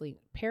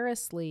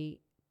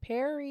perilously,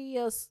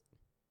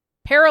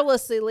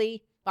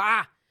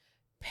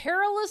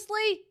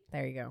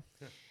 there you go,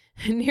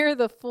 near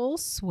the full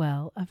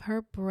swell of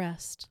her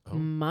breast. Oh.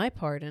 My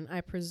pardon,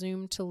 I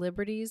presume, to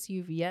liberties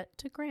you've yet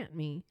to grant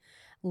me.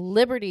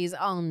 Liberties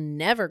I'll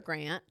never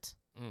grant.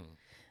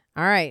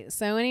 All right,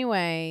 so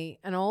anyway,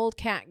 an old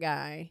cat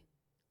guy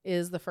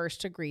is the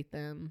first to greet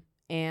them,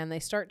 and they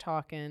start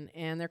talking,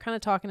 and they're kind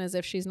of talking as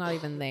if she's not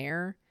even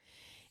there.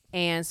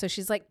 And so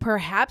she's like,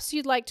 perhaps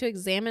you'd like to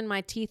examine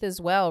my teeth as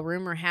well.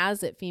 Rumor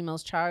has it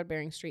females'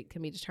 childbearing streak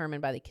can be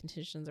determined by the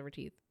conditions of her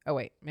teeth. Oh,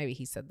 wait, maybe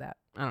he said that.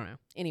 I don't know.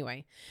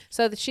 Anyway,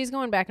 so she's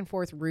going back and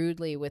forth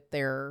rudely with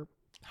their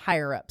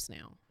higher-ups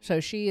now. So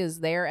she is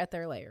there at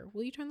their lair.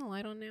 Will you turn the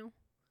light on now?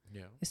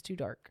 Yeah. It's too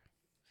dark.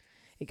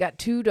 It got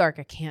too dark.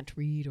 I can't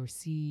read or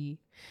see.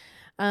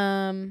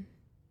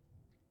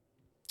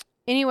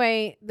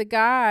 Anyway, the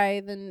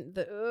guy,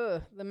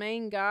 the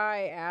main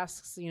guy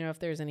asks, if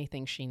there's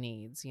anything she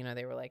needs.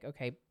 They were like,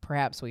 okay,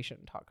 perhaps we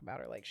shouldn't talk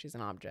about her like she's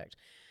an object.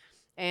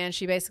 And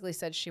she basically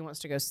said she wants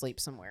to go sleep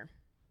somewhere.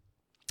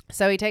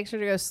 So he takes her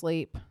to go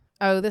sleep.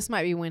 Oh, this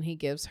might be when he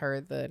gives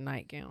her the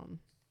nightgown.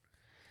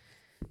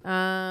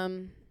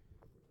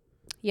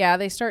 Yeah,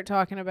 they start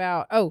talking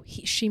about,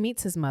 she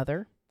meets his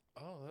mother.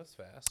 Oh, that's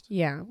fast.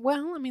 Yeah.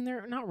 Well, I mean,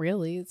 they're not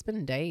really. It's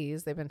been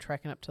days. They've been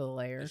trekking up to the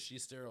lair. Is she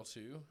sterile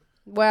too?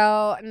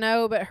 Well,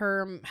 no, but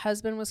her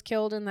husband was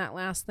killed in that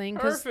last thing.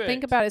 Perfect.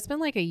 Think about it. It's been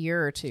like a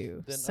year or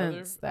two then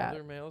since that.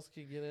 Other males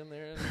could get in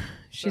there and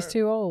she's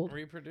too old.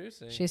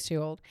 Reproducing. She's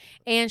too old.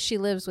 And she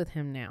lives with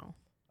him now.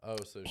 Oh,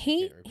 so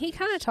he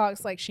kind of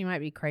talks like she might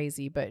be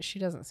crazy, but she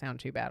doesn't sound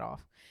too bad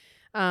off.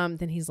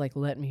 Then he's like,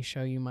 let me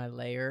show you my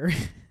lair.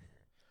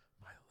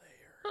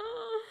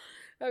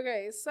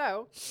 Okay,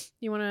 so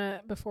you want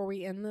to, before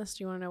we end this,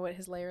 do you want to know what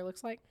his lair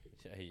looks like?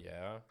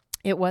 Yeah.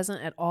 It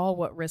wasn't at all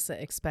what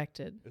Rissa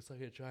expected. It's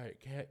like a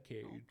giant cat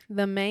cage.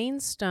 The main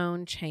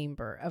stone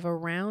chamber, of a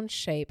round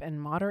shape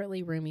and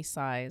moderately roomy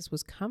size,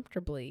 was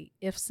comfortably,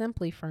 if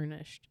simply,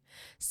 furnished.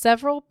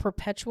 Several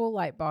perpetual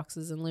light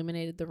boxes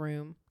illuminated the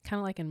room, kind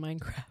of like in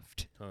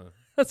Minecraft. Huh.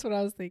 That's what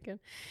I was thinking.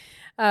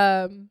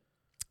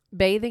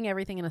 Bathing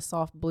everything in a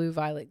soft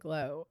blue-violet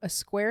glow. A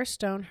square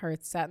stone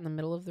hearth sat in the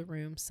middle of the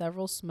room.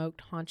 Several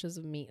smoked haunches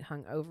of meat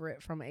hung over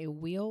it from a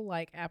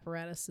wheel-like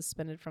apparatus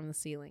suspended from the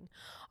ceiling.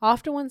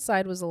 Off to one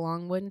side was a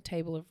long wooden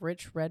table of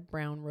rich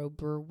red-brown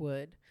robur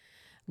wood,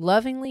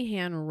 lovingly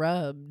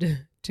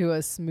hand-rubbed to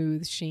a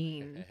smooth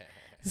sheen.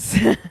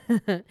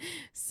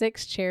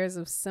 6 chairs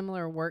of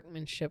similar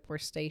workmanship were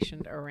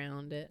stationed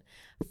around it.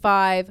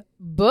 5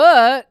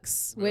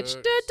 books, which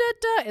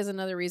is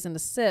another reason to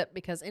sip,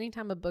 because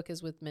anytime a book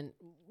is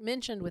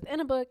mentioned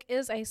within a book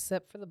is a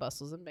sip for the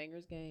Bustles and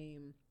Bangers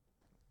game.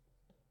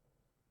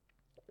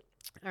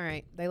 All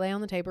right, they lay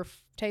on the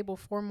table.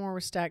 4 more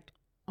were stacked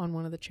on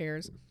one of the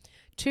chairs.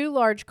 2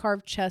 large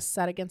carved chests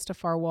sat against a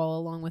far wall,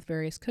 along with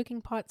various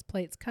cooking pots,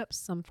 plates, cups,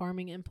 some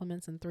farming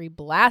implements, and 3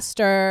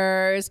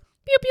 blasters.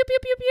 Pew, pew, pew,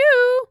 pew,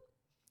 pew.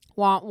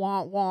 Wah,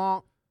 wah,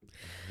 wah.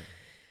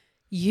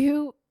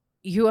 You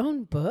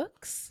own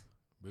books?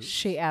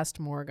 She asked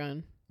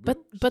Morgan.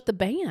 But the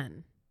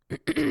ban.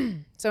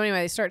 So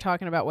anyway, they start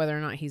talking about whether or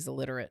not he's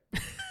illiterate.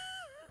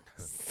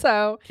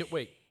 So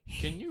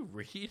can you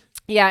read?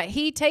 Yeah,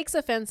 he takes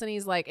offense and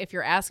he's like, if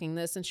you're asking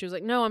this, and she was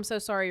like, no, I'm so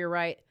sorry, you're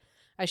right.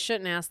 I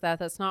shouldn't ask that.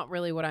 That's not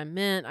really what I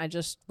meant. I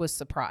just was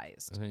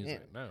surprised. And he's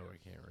like, no, I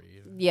can't read.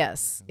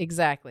 Yes,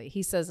 exactly.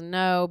 He says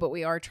no, but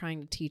we are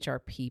trying to teach our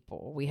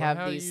people. How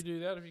do you do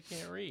that if you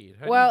can't read?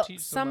 How do you teach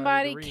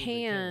somebody to read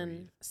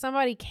can.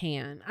 Somebody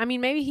can. I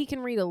mean, maybe he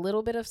can read a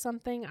little bit of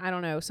something. I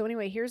don't know. So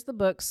anyway, here's the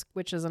books,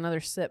 which is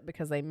another sip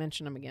because they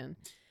mention them again.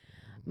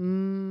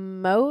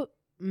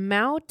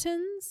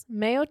 Mountains.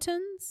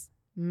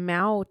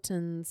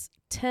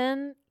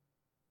 10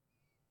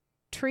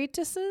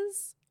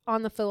 treatises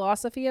on the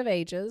philosophy of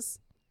ages.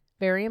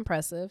 Very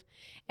impressive.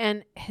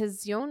 And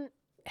Hesionia's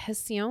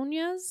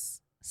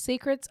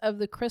Secrets of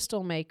the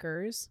Crystal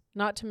Makers,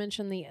 not to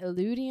mention the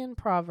Eludian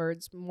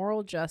Proverbs,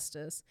 Moral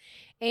Justice,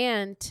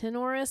 and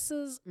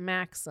Tenoris's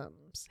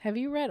Maxims. Have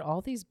you read all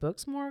these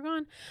books,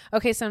 Morgan?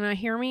 Okay, so now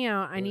hear me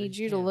out. I need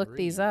you to look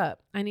these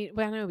up. I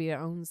know he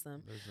owns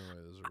them. There's no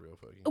way those are real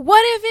fucking.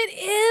 What if it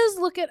is?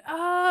 Look it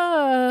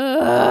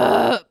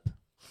up.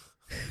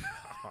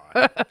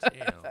 God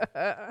damn.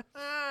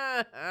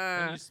 How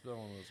are you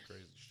spelling those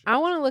crazy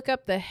look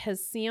up the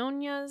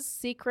Hesionia's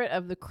Secret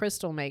of the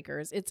Crystal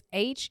Makers. It's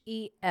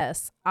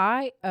HESIONA''S.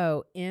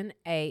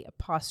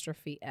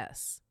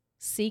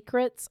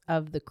 Secrets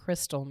of the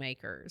Crystal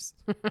Makers.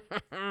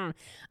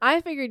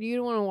 I figured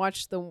you'd want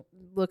to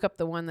look up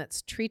the one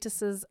that's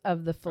Treatises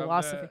of the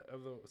Philosophy.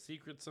 Of the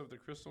Secrets of the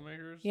Crystal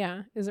Makers?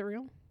 Yeah. Is it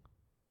real?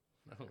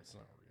 No, it's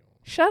not real.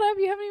 Shut up.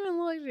 You haven't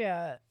even looked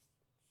yet.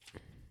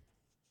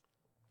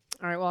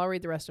 All right. Well, I'll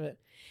read the rest of it.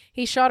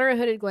 He shot her a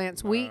hooded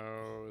glance.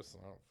 No, it's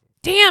not.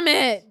 Damn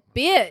it,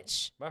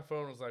 bitch. My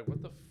phone was like,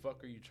 what the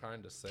fuck are you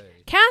trying to say?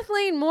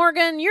 Kathleen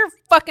Morgan, you're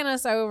fucking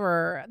us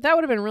over. That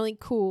would have been really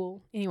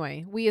cool.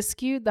 Anyway, we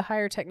eschewed the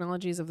higher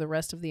technologies of the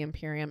rest of the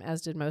Imperium,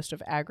 as did most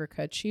of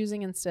Agrica,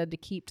 choosing instead to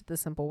keep to the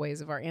simple ways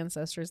of our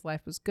ancestors.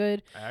 Life was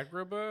good.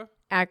 Agrabah?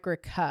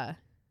 Agrica.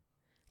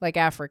 Like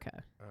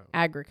Africa. Oh.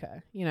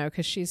 Agrica. You know,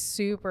 because she's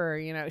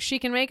super, she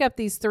can make up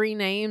these 3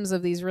 names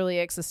of these really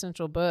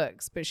existential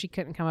books, but she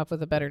couldn't come up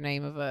with a better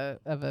name of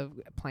a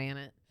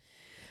planet.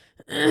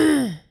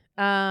 They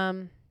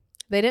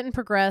didn't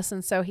progress,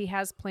 and so he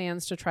has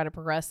plans to try to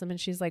progress them. And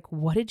she's like,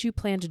 what did you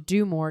plan to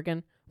do,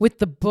 Morgan, with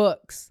the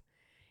books?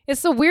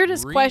 It's the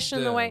weirdest question.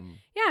 Them. The way,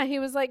 yeah, he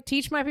was like,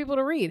 teach my people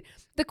to read.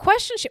 The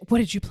question, what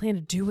did you plan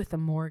to do with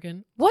them,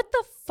 Morgan? What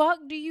the fuck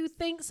do you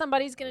think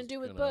somebody's gonna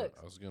do with books?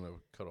 I was gonna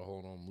cut a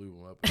hole on them, lube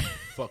them up, and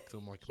fuck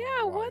them like yeah,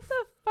 my wife. what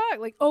the fuck?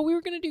 Like, oh, we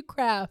were gonna do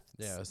crafts.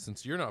 Yeah,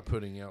 since you're not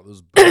putting out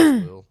those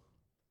books, Will.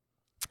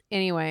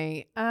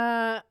 Anyway,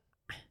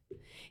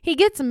 he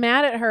gets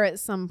mad at her at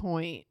some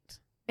point,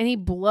 and he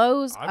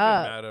blows up.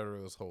 I've been mad at her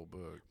this whole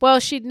book. Well,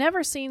 she'd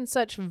never seen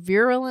such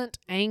virulent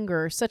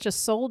anger, such a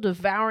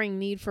soul-devouring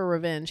need for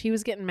revenge. He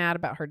was getting mad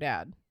about her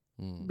dad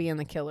being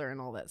the killer and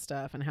all that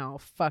stuff, and how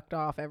fucked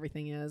off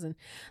everything is. And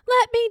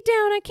let me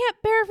down. I can't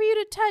bear for you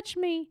to touch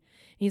me.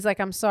 He's like,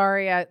 I'm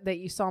sorry that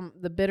you saw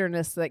the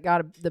bitterness that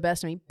got the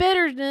best of me.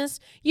 Bitterness?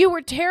 You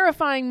were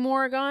terrifying,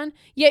 Morgan.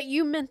 Yet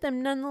you meant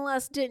them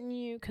nonetheless, didn't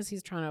you? Because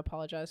he's trying to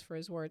apologize for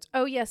his words.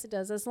 Oh, yes, it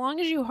does. As long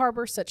as you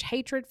harbor such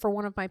hatred for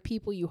one of my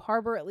people, you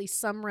harbor at least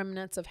some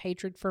remnants of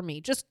hatred for me.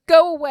 Just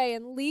go away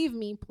and leave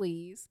me,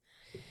 please.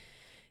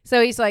 So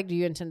he's like, do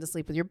you intend to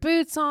sleep with your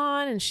boots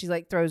on? And she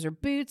like throws her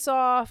boots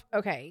off.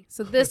 Okay,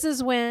 so this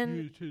is when...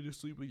 You intend to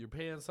sleep with your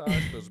pants on?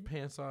 Those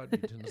pants on? Do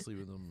you intend to sleep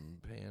with them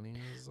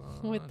panties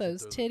on? With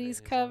those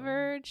titties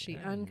covered. She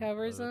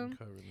uncovers them.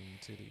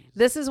 Titties.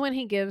 This is when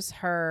he gives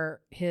her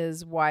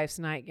his wife's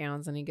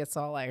nightgowns, and he gets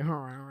all like,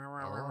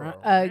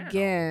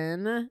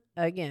 again.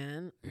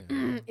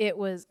 It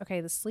was,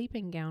 okay, the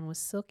sleeping gown was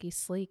silky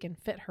sleek and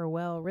fit her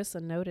well.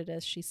 Rissa noted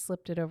as she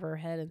slipped it over her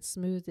head and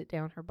smoothed it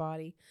down her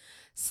body.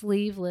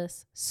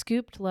 Sleeveless,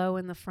 scooped low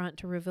in the front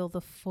to reveal the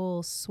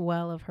full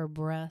swell of her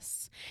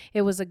breasts.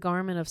 It was a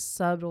garment of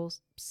subtle,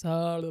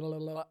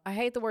 I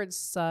hate the word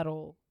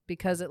subtle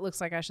because it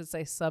looks like I should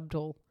say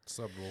subtle.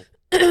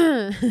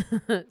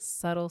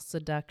 Subtle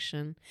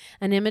seduction.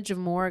 An image of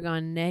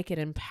Morgan naked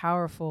and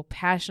powerful,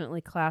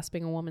 passionately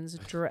clasping a woman. Is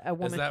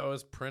that what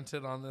was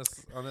printed on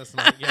this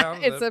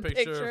nightgown? It's a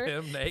picture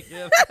of him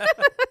naked.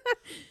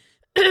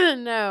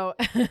 No.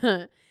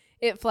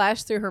 It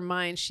flashed through her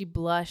mind. She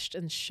blushed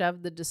and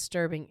shoved the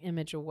disturbing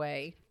image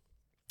away.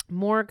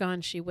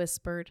 Morgan, she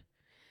whispered.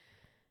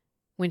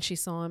 When she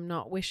saw him,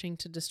 not wishing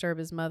to disturb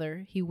his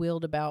mother, he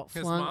wheeled about.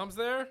 His mom's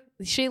there?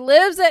 She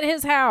lives at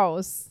his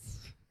house.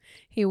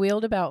 He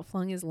wheeled about,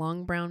 flung his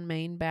long brown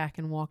mane back,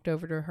 and walked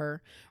over to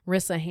her.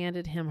 Rissa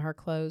handed him her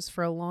clothes.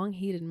 For a long,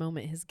 heated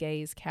moment, his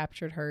gaze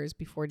captured hers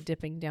before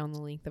dipping down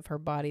the length of her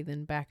body,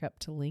 then back up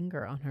to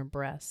linger on her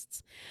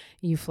breasts.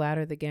 You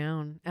flatter the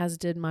gown, as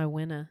did my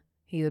Winna,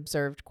 he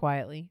observed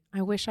quietly.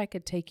 I wish I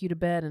could take you to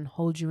bed and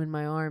hold you in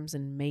my arms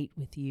and mate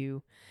with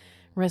you.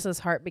 Rissa's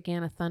heart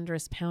began a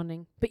thunderous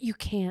pounding. But you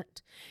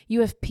can't. You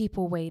have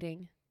people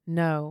waiting.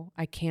 No,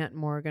 I can't,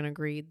 Morgan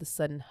agreed, the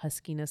sudden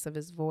huskiness of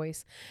his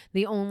voice,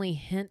 the only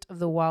hint of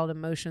the wild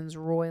emotions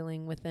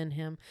roiling within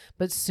him.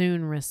 But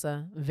soon,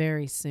 Rissa,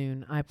 very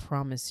soon, I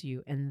promise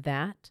you. And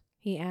that,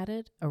 he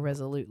added, a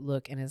resolute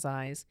look in his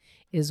eyes,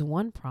 is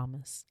one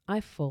promise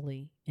I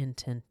fully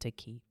intend to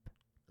keep.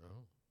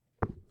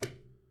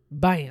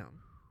 Bam.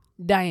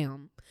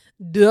 Damn.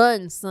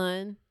 Done,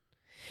 son.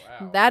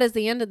 Wow. That is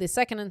the end of the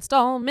second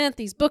installment.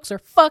 These books are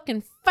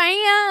fucking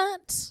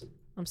fat.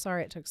 I'm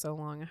sorry it took so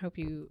long. I hope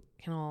you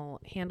can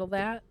all handle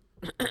that.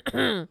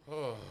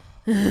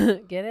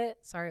 Get it?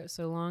 Sorry it was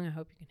so long. I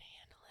hope you can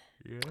handle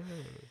it. Yeah.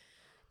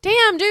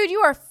 Damn, dude,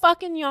 you are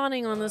fucking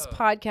yawning on this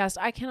podcast.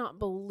 I cannot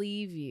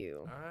believe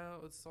you.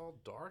 It's all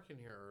dark in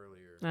here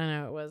earlier. I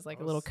know, it was like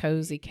a little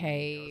cozy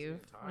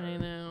cave. I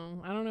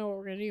know. I don't know what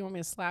we're going to do. You want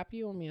me to slap you?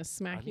 You want me to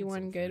smack you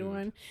one good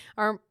one?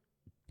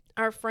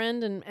 Our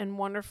friend and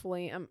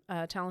wonderfully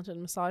talented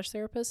massage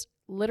therapist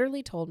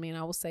literally told me, and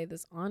I will say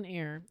this on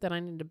air, that I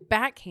need to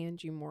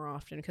backhand you more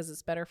often because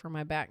it's better for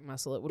my back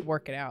muscle. It would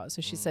work it out.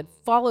 So she said,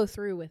 follow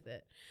through with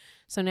it.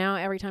 So now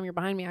every time you're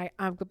behind me,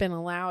 I've been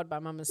allowed by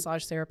my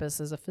massage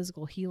therapist as a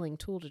physical healing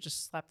tool to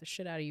just slap the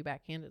shit out of you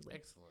backhandedly.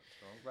 Excellent.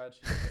 So I'm glad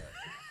she did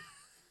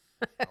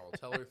that. I'll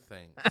tell her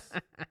thanks.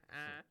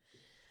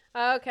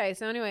 Okay,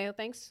 so anyway,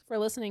 thanks for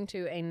listening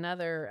to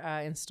another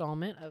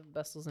installment of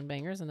Bustles and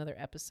Bangers, another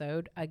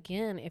episode.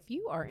 Again, if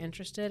you are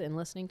interested in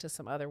listening to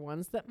some other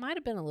ones that might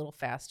have been a little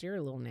faster,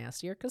 a little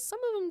nastier, because some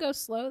of them go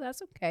slow,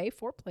 that's okay.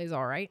 Foreplay's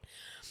all right.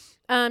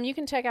 You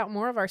can check out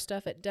more of our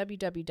stuff at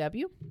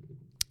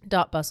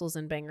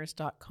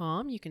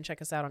www.bustlesandbangers.com. You can check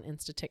us out on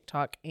Insta,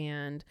 TikTok,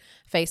 and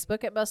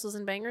Facebook at Bustles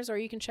and Bangers, or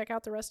you can check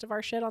out the rest of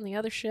our shit on the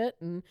other shit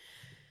and,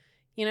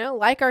 you know,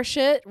 like our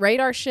shit, rate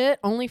our shit,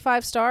 only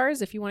 5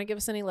 stars. If you want to give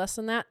us any less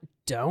than that,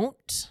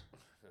 don't.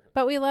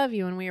 But we love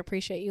you and we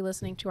appreciate you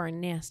listening to our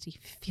nasty,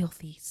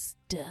 filthy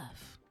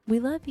stuff. We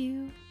love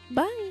you.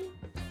 Bye.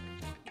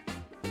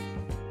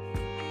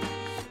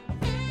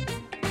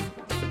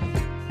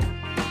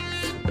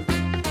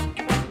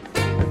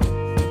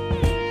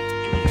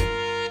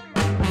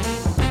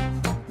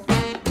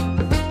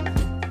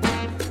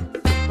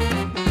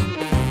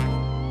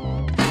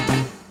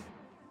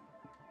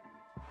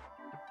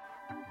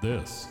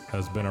 This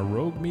has been a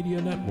Rogue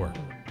Media Network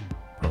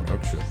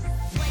production.